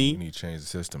money. We need to change the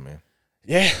system, man.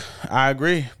 Yeah, I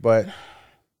agree. But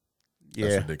yeah.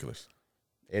 That's ridiculous.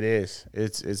 It is.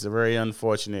 It's a very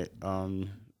unfortunate. The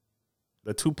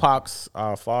Tupacs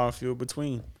are far and few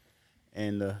between.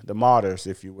 And the martyrs,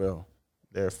 if you will.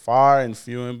 They're far and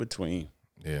few in between.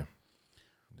 Yeah.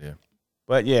 Yeah.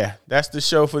 But yeah, that's the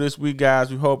show for this week, guys.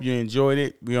 We hope you enjoyed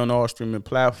it. We on all streaming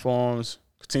platforms.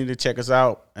 Continue to check us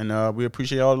out. And we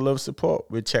appreciate all the love and support.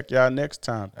 We'll check y'all next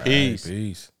time. Peace. All right,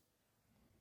 peace.